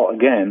Excel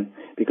again,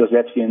 because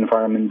that's the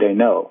environment they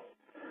know.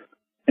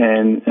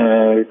 And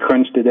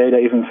crunch the data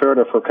even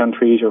further for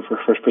countries or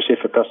for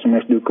specific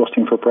customers, do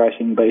costing for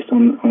pricing based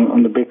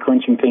on the big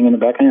crunching thing in the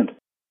back end.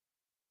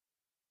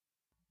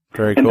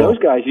 Very cool. And those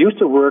guys used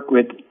to work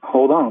with,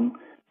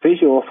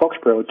 Visual Fox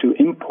Pro to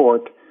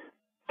import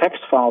text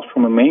files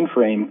from a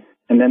mainframe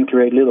and then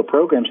create little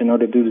programs in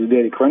order to do the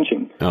data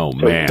crunching. Oh,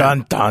 man.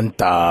 Dun, dun,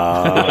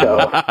 dun.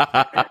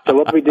 So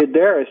what we did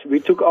there is we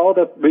took all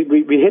that,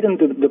 we hidden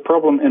the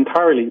problem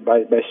entirely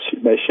by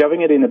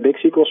shoving it in a big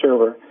SQL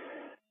server,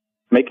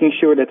 making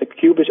sure that the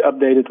cube is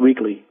updated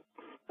weekly,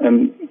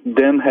 and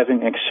them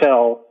having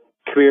Excel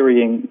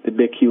querying the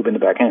big cube in the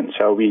back end.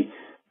 So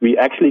we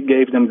actually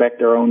gave them back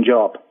their own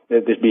job,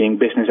 this being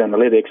business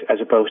analytics, as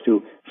opposed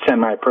to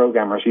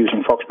semi-programmers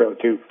using FoxPro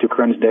to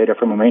crunch data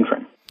from a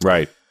mainframe.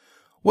 Right.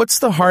 What was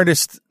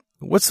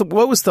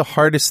the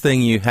hardest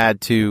thing you had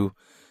to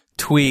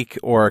tweak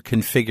or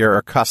configure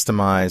or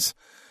customize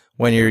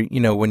when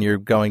you're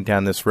going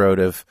down this road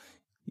of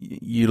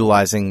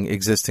utilizing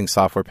existing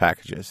software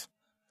packages?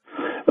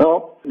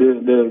 Well,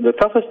 the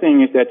toughest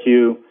thing is that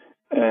you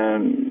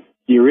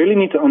really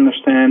need to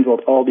understand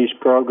what all these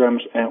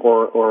programs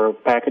or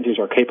packages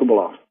are capable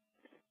of,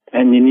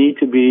 and you need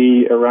to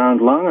be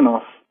around long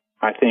enough,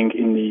 I think,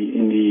 in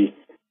the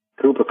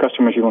group of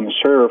customers you want to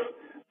serve,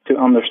 to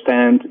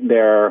understand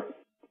their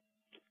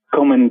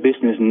common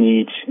business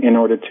needs in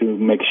order to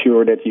make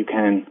sure that you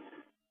can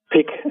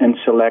pick and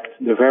select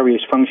the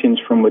various functions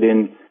from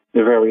within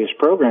the various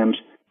programs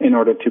in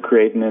order to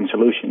create an end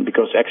solution.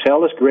 Because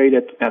Excel is great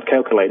at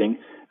calculating,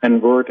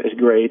 and Word is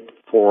great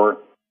for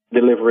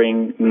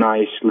delivering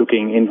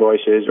nice-looking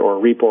invoices or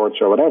reports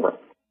or whatever.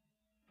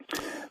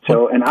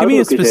 So, and give me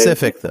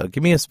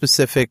a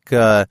specific,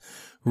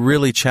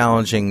 really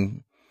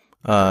challenging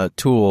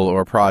tool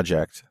or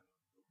project?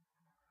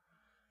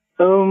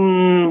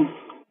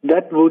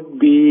 That would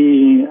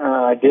be,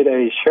 I did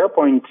a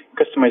SharePoint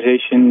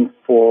customization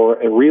for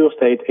a real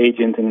estate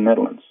agent in the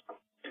Netherlands.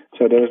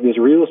 So there's this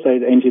real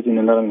estate agent in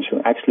the Netherlands who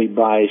actually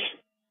buys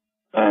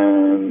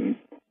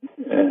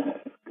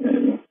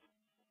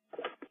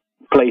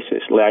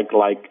places like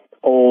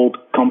old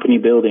company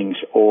buildings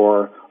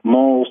or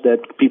malls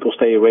that people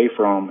stay away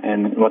from.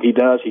 And what he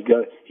does,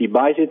 he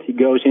buys it, he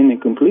goes in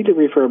and completely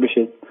refurbishes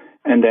it,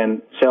 and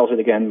then sells it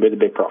again with a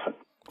big profit.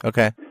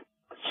 Okay.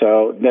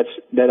 So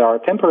that are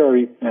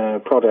temporary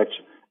projects,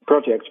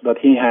 but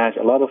he has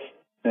a lot of,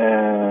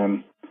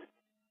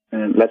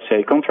 let's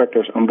say,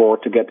 contractors on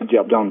board to get the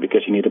job done,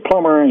 because you need a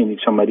plumber, you need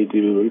somebody to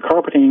do the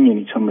carpeting, you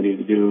need somebody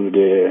to do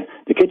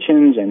the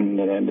kitchens, and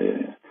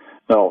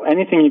well,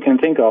 anything you can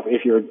think of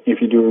if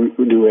you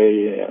do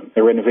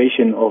a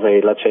renovation of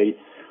a, let's say,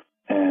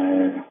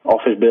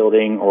 office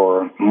building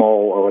or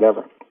mall or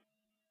whatever.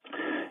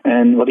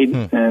 And what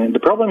the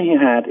problem he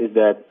had is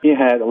that he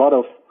had a lot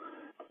of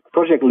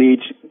project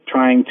leads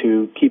trying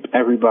to keep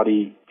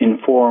everybody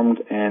informed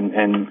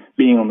and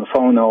being on the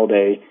phone all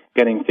day,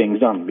 getting things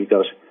done,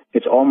 because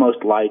it's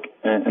almost like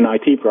an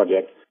IT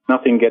project.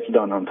 Nothing gets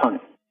done on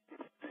time.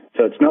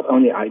 So it's not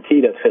only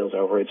IT that fails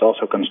over, it's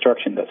also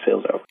construction that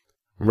fails over.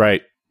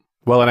 Right.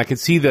 Well, and I can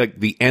see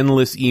the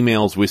endless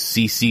emails with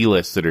CC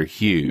lists that are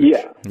huge.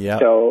 Yeah.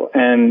 So,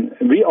 and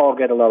we all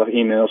get a lot of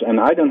emails, and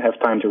I don't have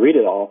time to read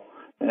it all.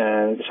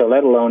 So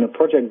let alone a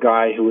project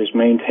guy who is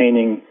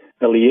maintaining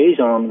a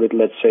liaison with,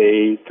 let's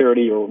say,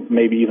 30 or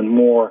maybe even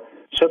more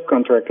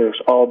subcontractors,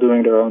 all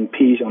doing their own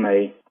piece on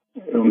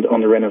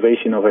the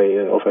renovation of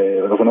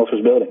an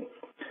office building.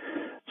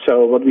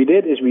 So what we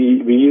did is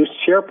we used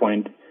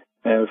SharePoint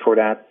for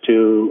that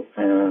to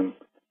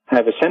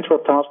have a central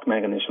task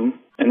mechanism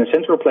and a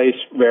central place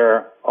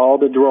where all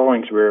the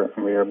drawings were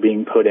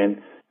being put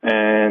in,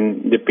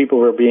 and the people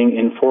were being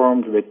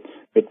informed with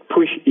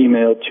push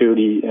email to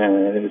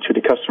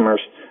the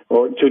customers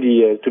or to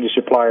the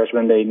suppliers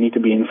when they need to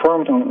be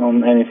informed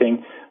on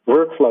anything.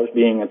 Workflows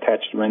being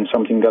attached when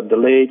something got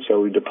delayed,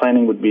 so the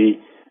planning would be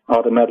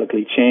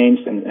automatically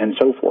changed and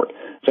so forth.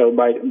 So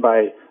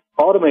by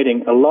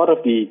automating a lot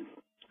of the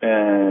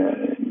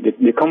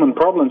common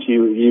problems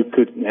you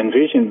could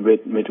envision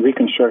with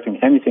reconstructing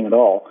anything at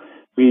all,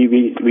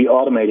 we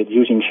automated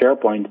using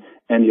SharePoint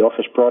and the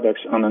Office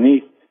products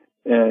underneath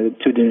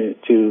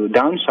to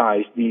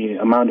downsize the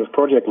amount of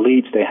project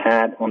leads they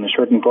had on a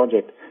certain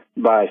project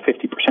by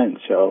 50%.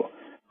 So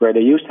where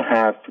they used to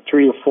have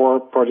 3 or 4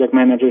 project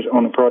managers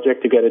on a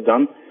project to get it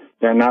done,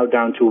 they're now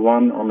down to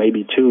 1 or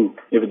maybe 2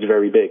 if it's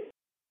very big.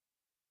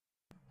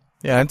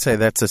 Yeah, I'd say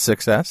that's a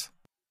success.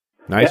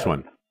 Nice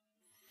one.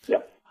 Yeah.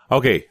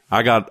 Okay,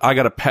 I got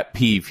a pet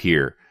peeve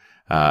here,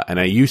 and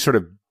you sort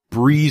of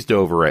breezed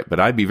over it, but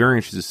I'd be very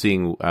interested in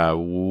seeing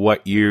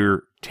what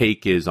your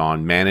take is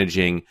on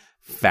managing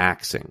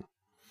faxing.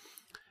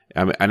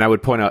 And I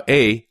would point out,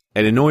 it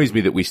annoys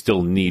me that we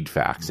still need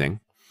faxing,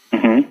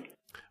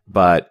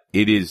 but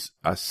it is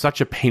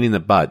such a pain in the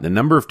butt. The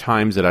number of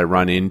times that I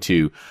run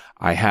into,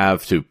 I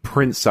have to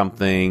print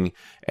something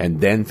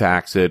and then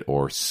fax it,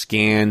 or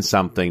scan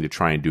something to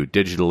try and do it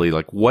digitally.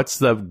 Like, what's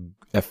the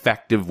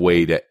effective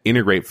way to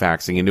integrate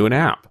faxing into an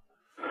app?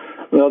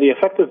 Well, the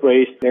effective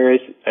ways there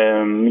is,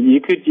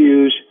 you could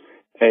use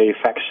a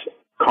fax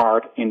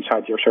card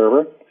inside your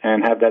server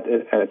and have that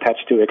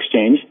attached to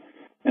Exchange,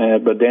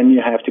 but then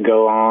you have to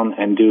go on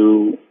and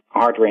do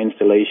hardware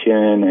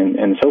installation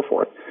and so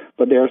forth.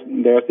 But there's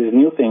this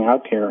new thing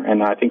out here,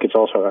 and I think it's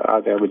also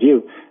out there with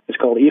you. It's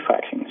called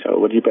e-faxing. So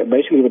what you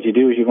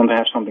do is you want to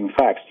have something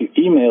faxed. You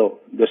email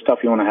the stuff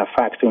you want to have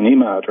faxed to an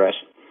email address,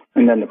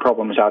 and then the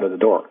problem is out of the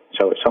door.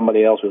 So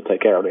somebody else will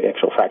take care of the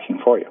actual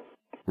faxing for you.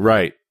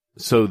 Right.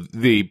 So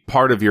the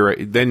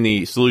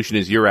solution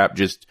is your app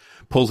just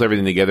pulls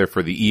everything together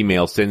for the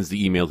email, sends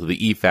the email to the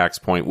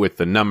eFax point with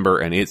the number,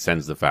 and it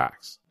sends the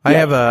fax. I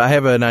have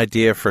an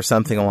idea for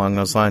something along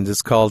those lines.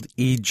 It's called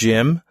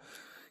eGym.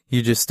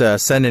 You just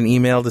send an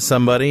email to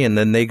somebody, and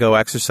then they go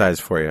exercise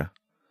for you.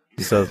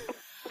 So, so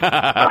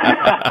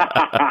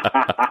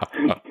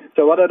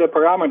what are the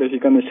parameters you're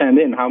going to send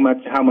in? How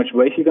much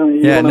weight you're going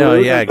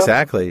to?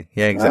 Exactly.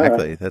 Yeah,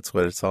 exactly. Right. That's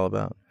what it's all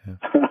about. Yeah.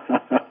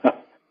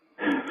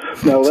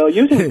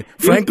 Using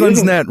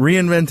Franklin's Net,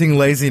 reinventing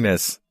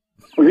laziness.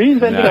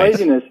 Reinventing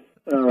laziness.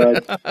 All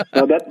right.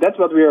 Well, that's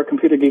what we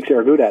computer geeks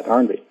are good at,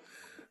 aren't we?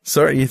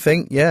 Sorry, you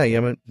think? Yeah,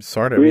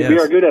 sort of. We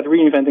are good at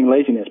reinventing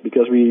laziness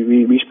because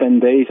we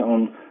spend days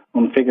on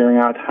figuring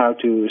out how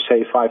to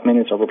save 5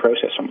 minutes of a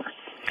process somewhere.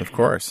 Of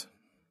course.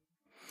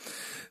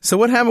 So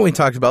what haven't we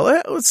talked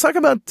about? Let's talk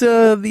about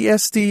the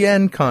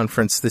SDN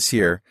conference this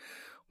year.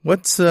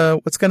 What's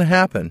going to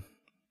happen?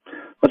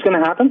 What's going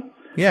to happen?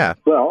 Yeah.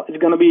 Well, it's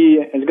going to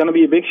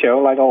be a big show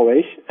like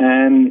always,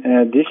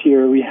 and this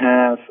year we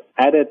have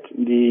added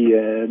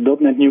the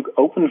 .NET Nuke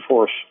Open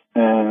Force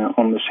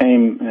on the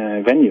same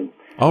venue.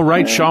 Oh,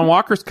 right. Sean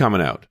Walker's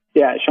coming out.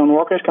 Yeah, Sean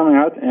Walker's coming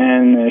out,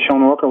 and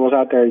Sean Walker was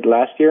out there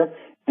last year,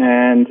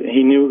 and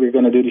he knew we were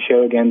going to do the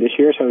show again this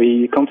year, so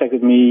he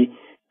contacted me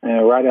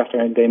right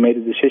after they made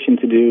the decision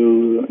to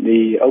do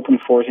the Open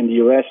Force in the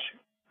U.S.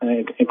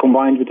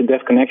 Combined with the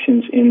Dev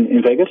Connections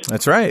in Vegas.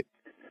 That's right.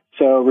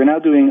 So we're now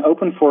doing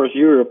Open Force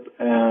Europe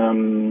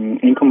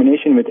in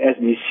combination with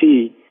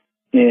SDC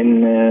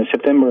in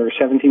September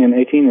 17 and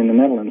 18 in the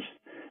Netherlands.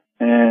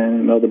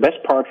 And well, the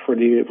best part for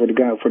the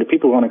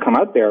people who want to come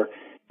out there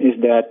is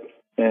that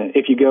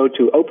if you go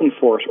to Open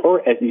Force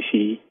or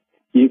SDC,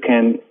 you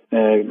can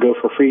go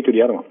for free to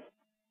the other one.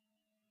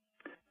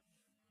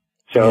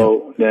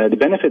 So the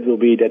benefit will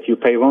be that you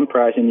pay one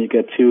price and you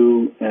get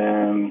two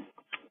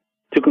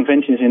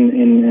conventions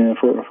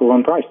for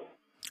one price.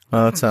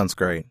 Oh, that sounds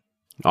great.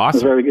 Awesome.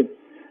 It's very good.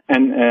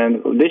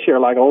 And this year,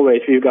 like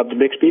always, we've got the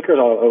big speakers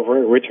all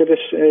over. Richard is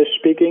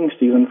speaking.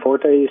 Stephen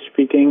Forte is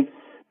speaking.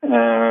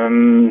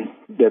 Carl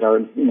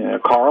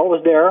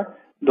is there.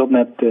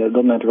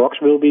 .NET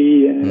Rocks will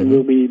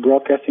be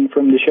broadcasting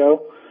from the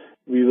show.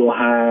 We will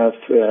have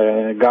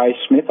Guy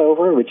Smith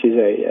over, which is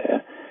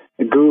a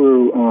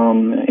guru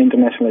on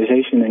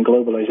internationalization and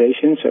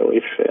globalization. So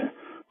if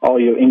all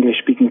you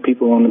English-speaking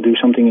people want to do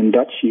something in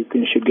Dutch, you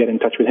should get in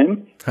touch with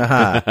him.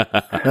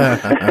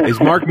 Is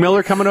Mark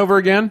Miller coming over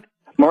again?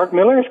 Mark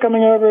Miller is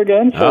coming over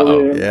again. So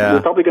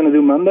we're probably going to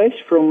do Mondays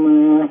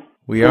from...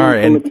 we are,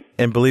 and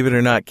believe it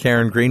or not,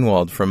 Karen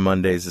Greenwald from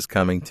Mondays is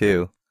coming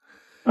too.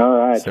 All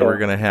right. So we're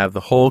going to have the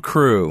whole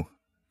crew.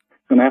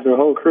 Going to have the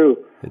whole crew.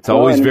 It's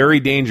always very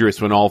dangerous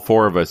when all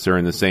four of us are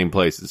in the same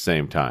place at the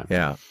same time.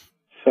 Yeah.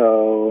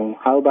 So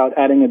how about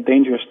adding a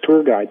dangerous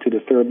tour guide to the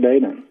third day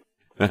then?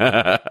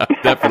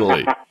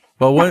 Definitely.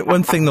 Well,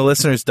 one thing the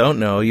listeners don't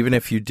know, even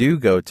if you do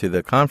go to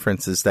the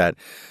conference, is that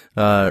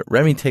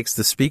Remi takes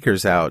the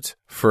speakers out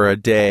for a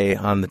day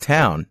on the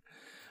town,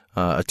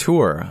 a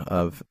tour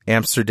of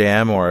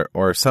Amsterdam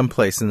or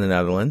someplace in the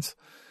Netherlands.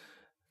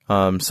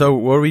 So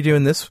what are we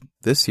doing this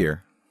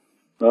year?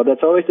 Well,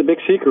 that's always the big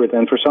secret,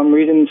 and for some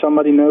reason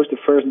somebody knows the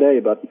first day,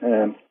 but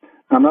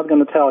I'm not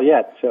going to tell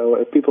yet. So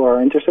if people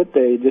are interested,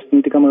 they just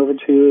need to come over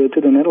to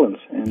the Netherlands.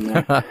 And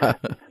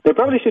they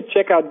probably should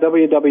check out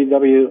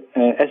www.sdc.nl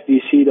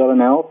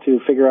to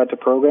figure out the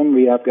program.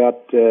 We have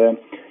got, in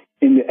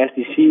the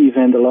SDC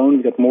event alone,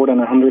 we've got more than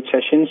 100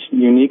 sessions,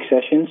 unique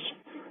sessions,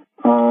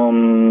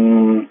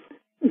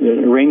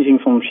 ranging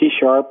from C#,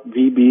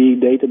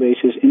 VB,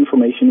 databases,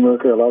 information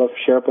worker, a lot of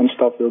SharePoint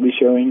stuff will be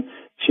showing.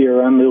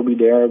 CRM will be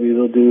there. We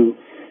will do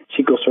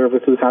SQL Server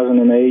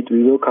 2008.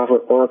 We will cover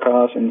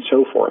Orcas and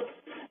so forth.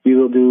 We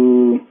will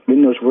do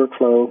Windows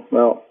Workflow.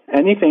 Well,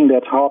 anything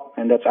that's hot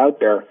and that's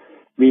out there,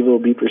 we will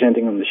be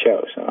presenting on the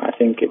show. So I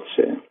think it's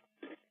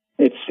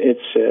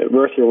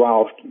worth your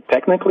while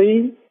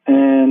technically,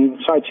 and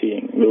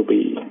sightseeing will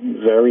be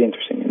very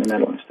interesting in the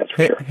Netherlands. That's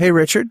for sure. Hey,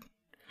 Richard.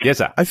 Yes,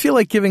 sir. I feel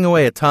like giving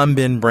away a Tom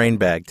Bin brain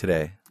bag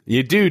today.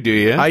 You do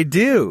you? I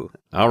do.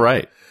 All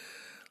right.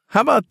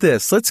 How about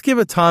this? Let's give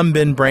a Tom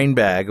Bin brain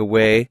bag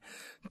away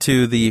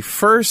to the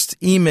first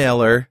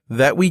emailer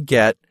that we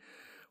get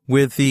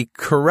with the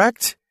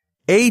correct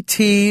AT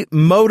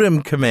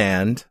modem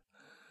command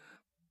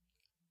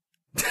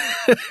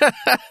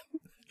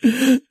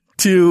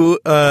to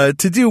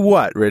do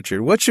what,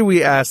 Richard? What should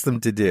we ask them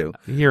to do?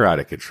 You're out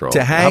of control.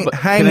 To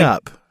hang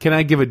up. Can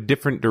I give a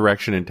different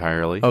direction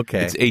entirely?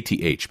 Okay. It's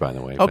ATH, by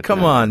the way. Oh,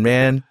 come on,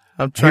 man.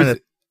 I'm trying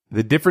to...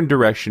 The different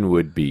direction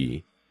would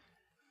be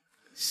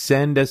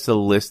send us a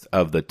list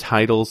of the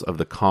titles of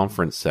the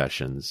conference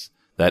sessions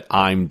that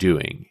I'm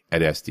doing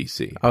at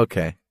SDC.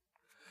 Okay.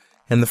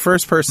 And the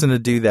first person to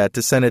do that,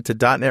 to send it to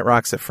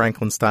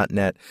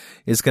 .NETRocks@franklins.net,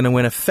 is going to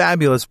win a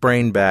fabulous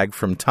brain bag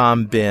from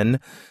Tom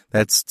Bin.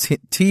 That's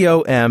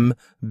TOMBIHN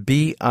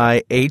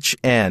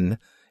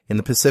in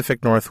the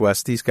Pacific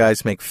Northwest. These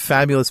guys make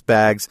fabulous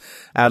bags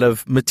out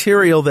of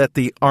material that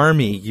the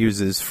Army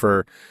uses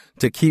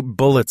to keep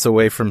bullets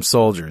away from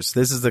soldiers.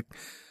 This is the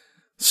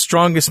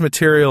strongest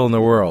material in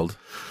the world.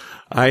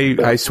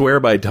 I swear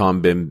by Tom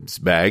Bin's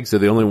bags. They're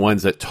the only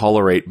ones that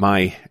tolerate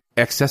my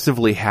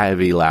excessively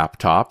heavy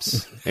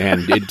laptops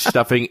and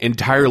stuffing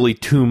entirely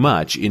too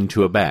much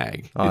into a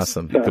bag.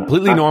 Awesome. It's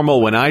completely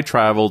normal when I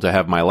travel to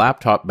have my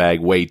laptop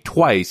bag weigh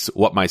twice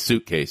what my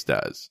suitcase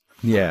does.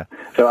 Yeah.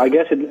 So I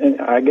guess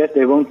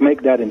they won't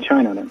make that in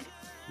China then.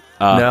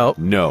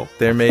 No.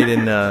 They're made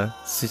in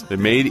they're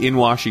made in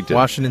Washington.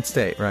 Washington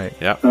State, right?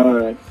 Yep. All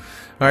right.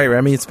 All right,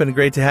 Remi, it's been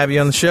great to have you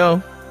on the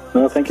show.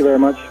 Well, thank you very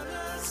much.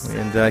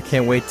 And I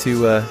can't wait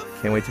to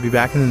be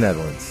back in the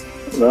Netherlands.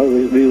 Well,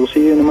 we will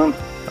see you in a month.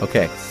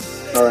 Okay.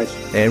 All right.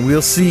 And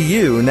we'll see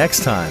you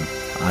next time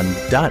on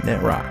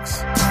 .NET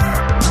Rocks.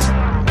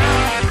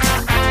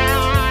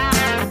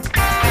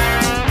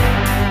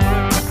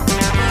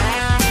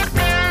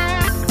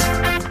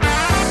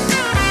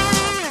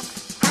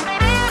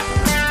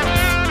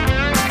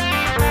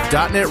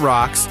 .NET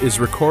Rocks is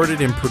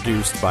recorded and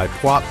produced by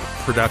PWOP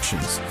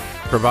Productions,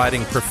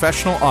 providing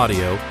professional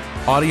audio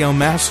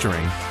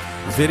mastering,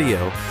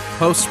 video,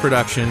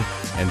 post-production,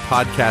 and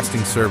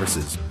podcasting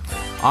services.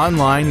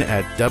 Online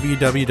at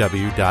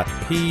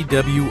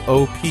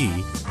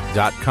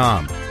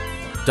www.pwop.com.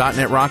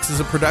 .NET Rocks is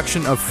a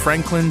production of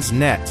Franklin's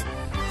Net,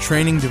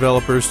 training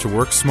developers to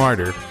work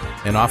smarter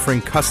and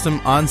offering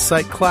custom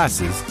on-site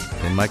classes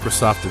in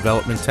Microsoft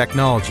development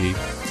technology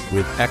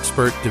with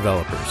expert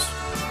developers.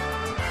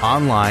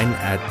 Online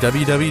at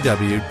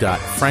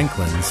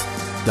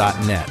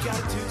www.franklins.net.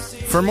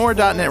 For more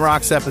 .NET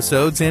Rocks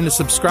episodes and to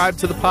subscribe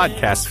to the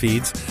podcast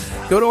feeds,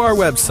 go to our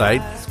website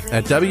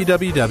at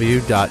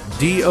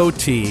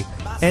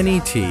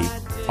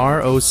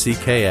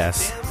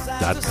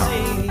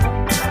www.dotnetrocks.com.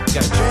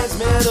 Got a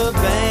transmitter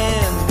band.